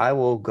 I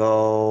will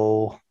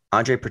go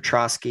Andre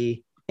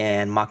Petrosky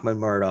and Mahmoud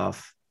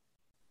Muradov.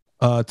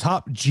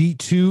 Top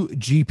G2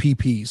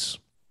 GPPs.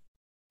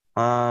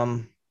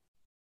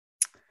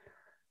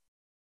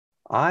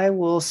 I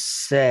will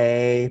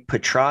say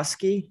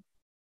Petrosky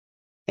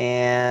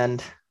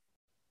and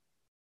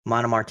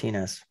Mana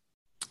Martinez.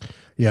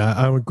 Yeah,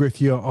 I would agree with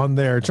you on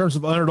there. In terms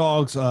of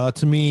underdogs,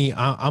 to me,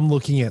 I'm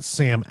looking at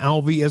Sam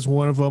Alvey as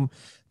one of them.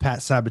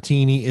 Pat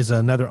Sabatini is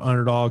another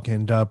underdog,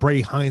 and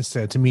Brady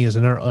Heinstead to me is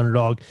another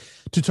underdog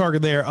to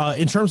target there.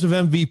 In terms of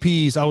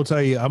MVPs, I will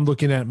tell you, I'm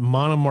looking at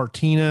Mana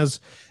Martinez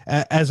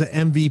as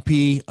an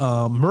MVP.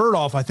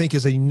 Muradov, I think,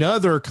 is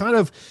another kind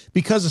of,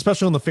 because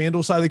especially on the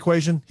FanDuel side of the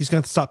equation, he's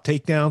going to stop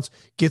takedowns,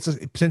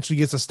 potentially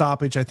gets a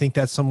stoppage. I think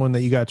that's someone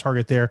that you got to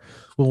target there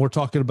when we're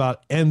talking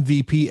about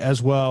MVP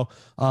as well.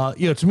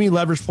 To me,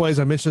 leverage plays,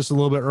 I mentioned this a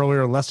little bit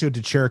earlier, Alessio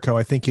DeCherico,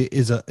 I think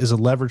is a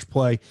leverage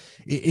play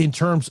in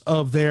terms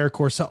of there. Of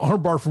course,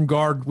 armbar from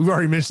guard. We've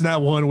already mentioned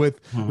that one with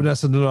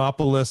Vanessa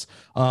Nonopoulos.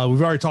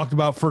 We've already talked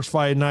about first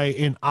fight night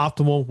in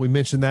Optimal. We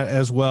mentioned that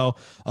as well.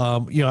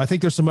 I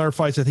think there's some other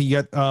fights. I think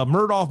you got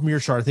Murdoch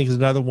Mearshart, I think is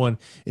another one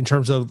in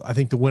terms of, I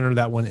think the winner of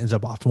that one ends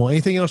up Optimal.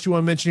 Anything else you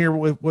want to mention here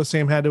with what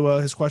Sam had to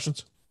his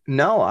questions?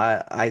 No,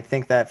 I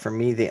think that for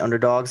me, the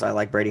underdogs, I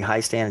like Brady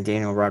Highstand and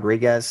Daniel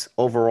Rodriguez.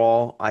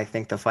 Overall, I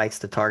think the fights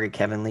to target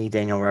Kevin Lee,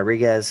 Daniel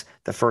Rodriguez,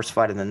 the first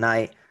fight of the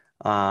night.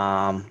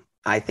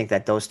 I think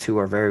that those two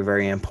are very,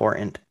 very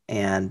important.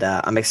 And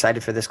I'm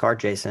excited for this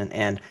card, Jason.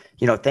 And,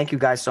 thank you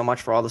guys so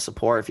much for all the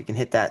support. If you can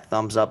hit that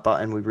thumbs up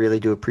button, we really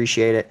do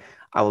appreciate it.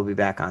 I will be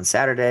back on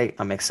Saturday.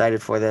 I'm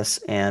excited for this.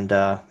 And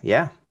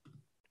yeah.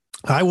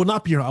 I will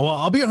not be here. Well,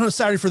 I'll be here on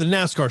Saturday for the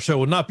NASCAR show.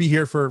 Will not be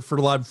here for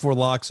the Live Before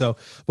Lock. But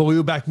we'll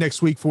be back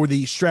next week for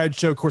the strategy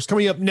show. Of course,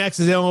 coming up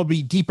next is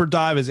MLB Deeper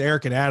Dive as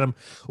Eric and Adam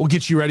will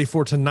get you ready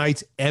for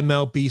tonight's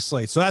MLB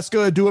slate. So that's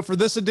going to do it for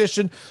this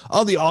edition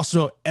of the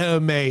Awesome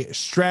MMA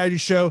Strategy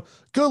Show.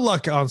 Good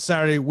luck on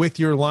Saturday with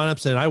your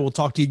lineups, and I will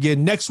talk to you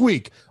again next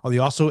week on the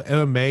Awesome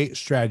MMA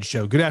Strategy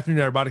Show. Good afternoon,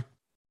 everybody.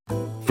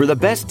 For the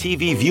best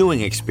TV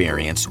viewing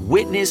experience,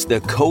 witness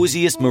the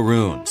coziest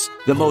maroons,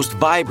 the most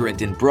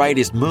vibrant and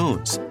brightest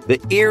moons, the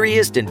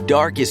eeriest and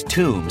darkest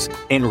tombs,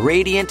 and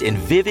radiant and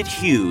vivid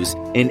hues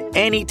in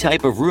any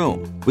type of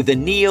room with the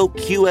Neo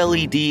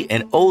QLED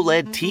and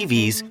OLED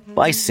TVs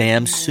by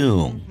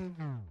Samsung.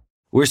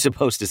 We're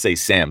supposed to say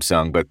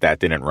Samsung, but that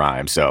didn't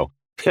rhyme, so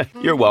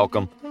you're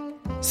welcome.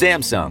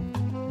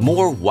 Samsung,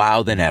 more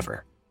wow than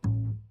ever.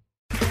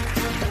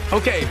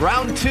 Okay,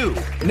 round two.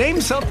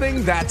 Name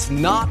something that's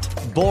not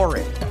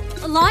boring.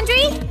 A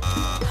laundry?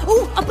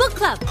 Ooh, a book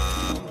club.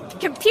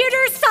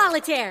 Computer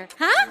solitaire,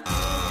 huh?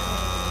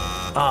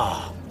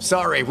 Ah,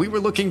 sorry, we were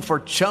looking for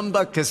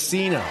Chumba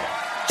Casino.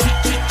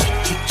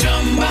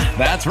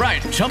 That's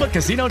right,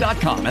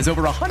 ChumbaCasino.com has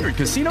over 100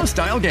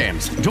 casino-style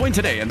games. Join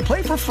today and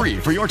play for free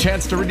for your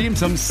chance to redeem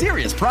some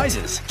serious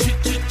prizes.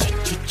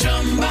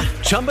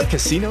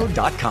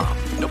 ChumbaCasino.com.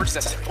 No purchase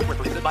necessary. Void where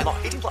prohibited by law.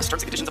 18+ terms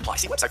and conditions apply.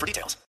 See website for details.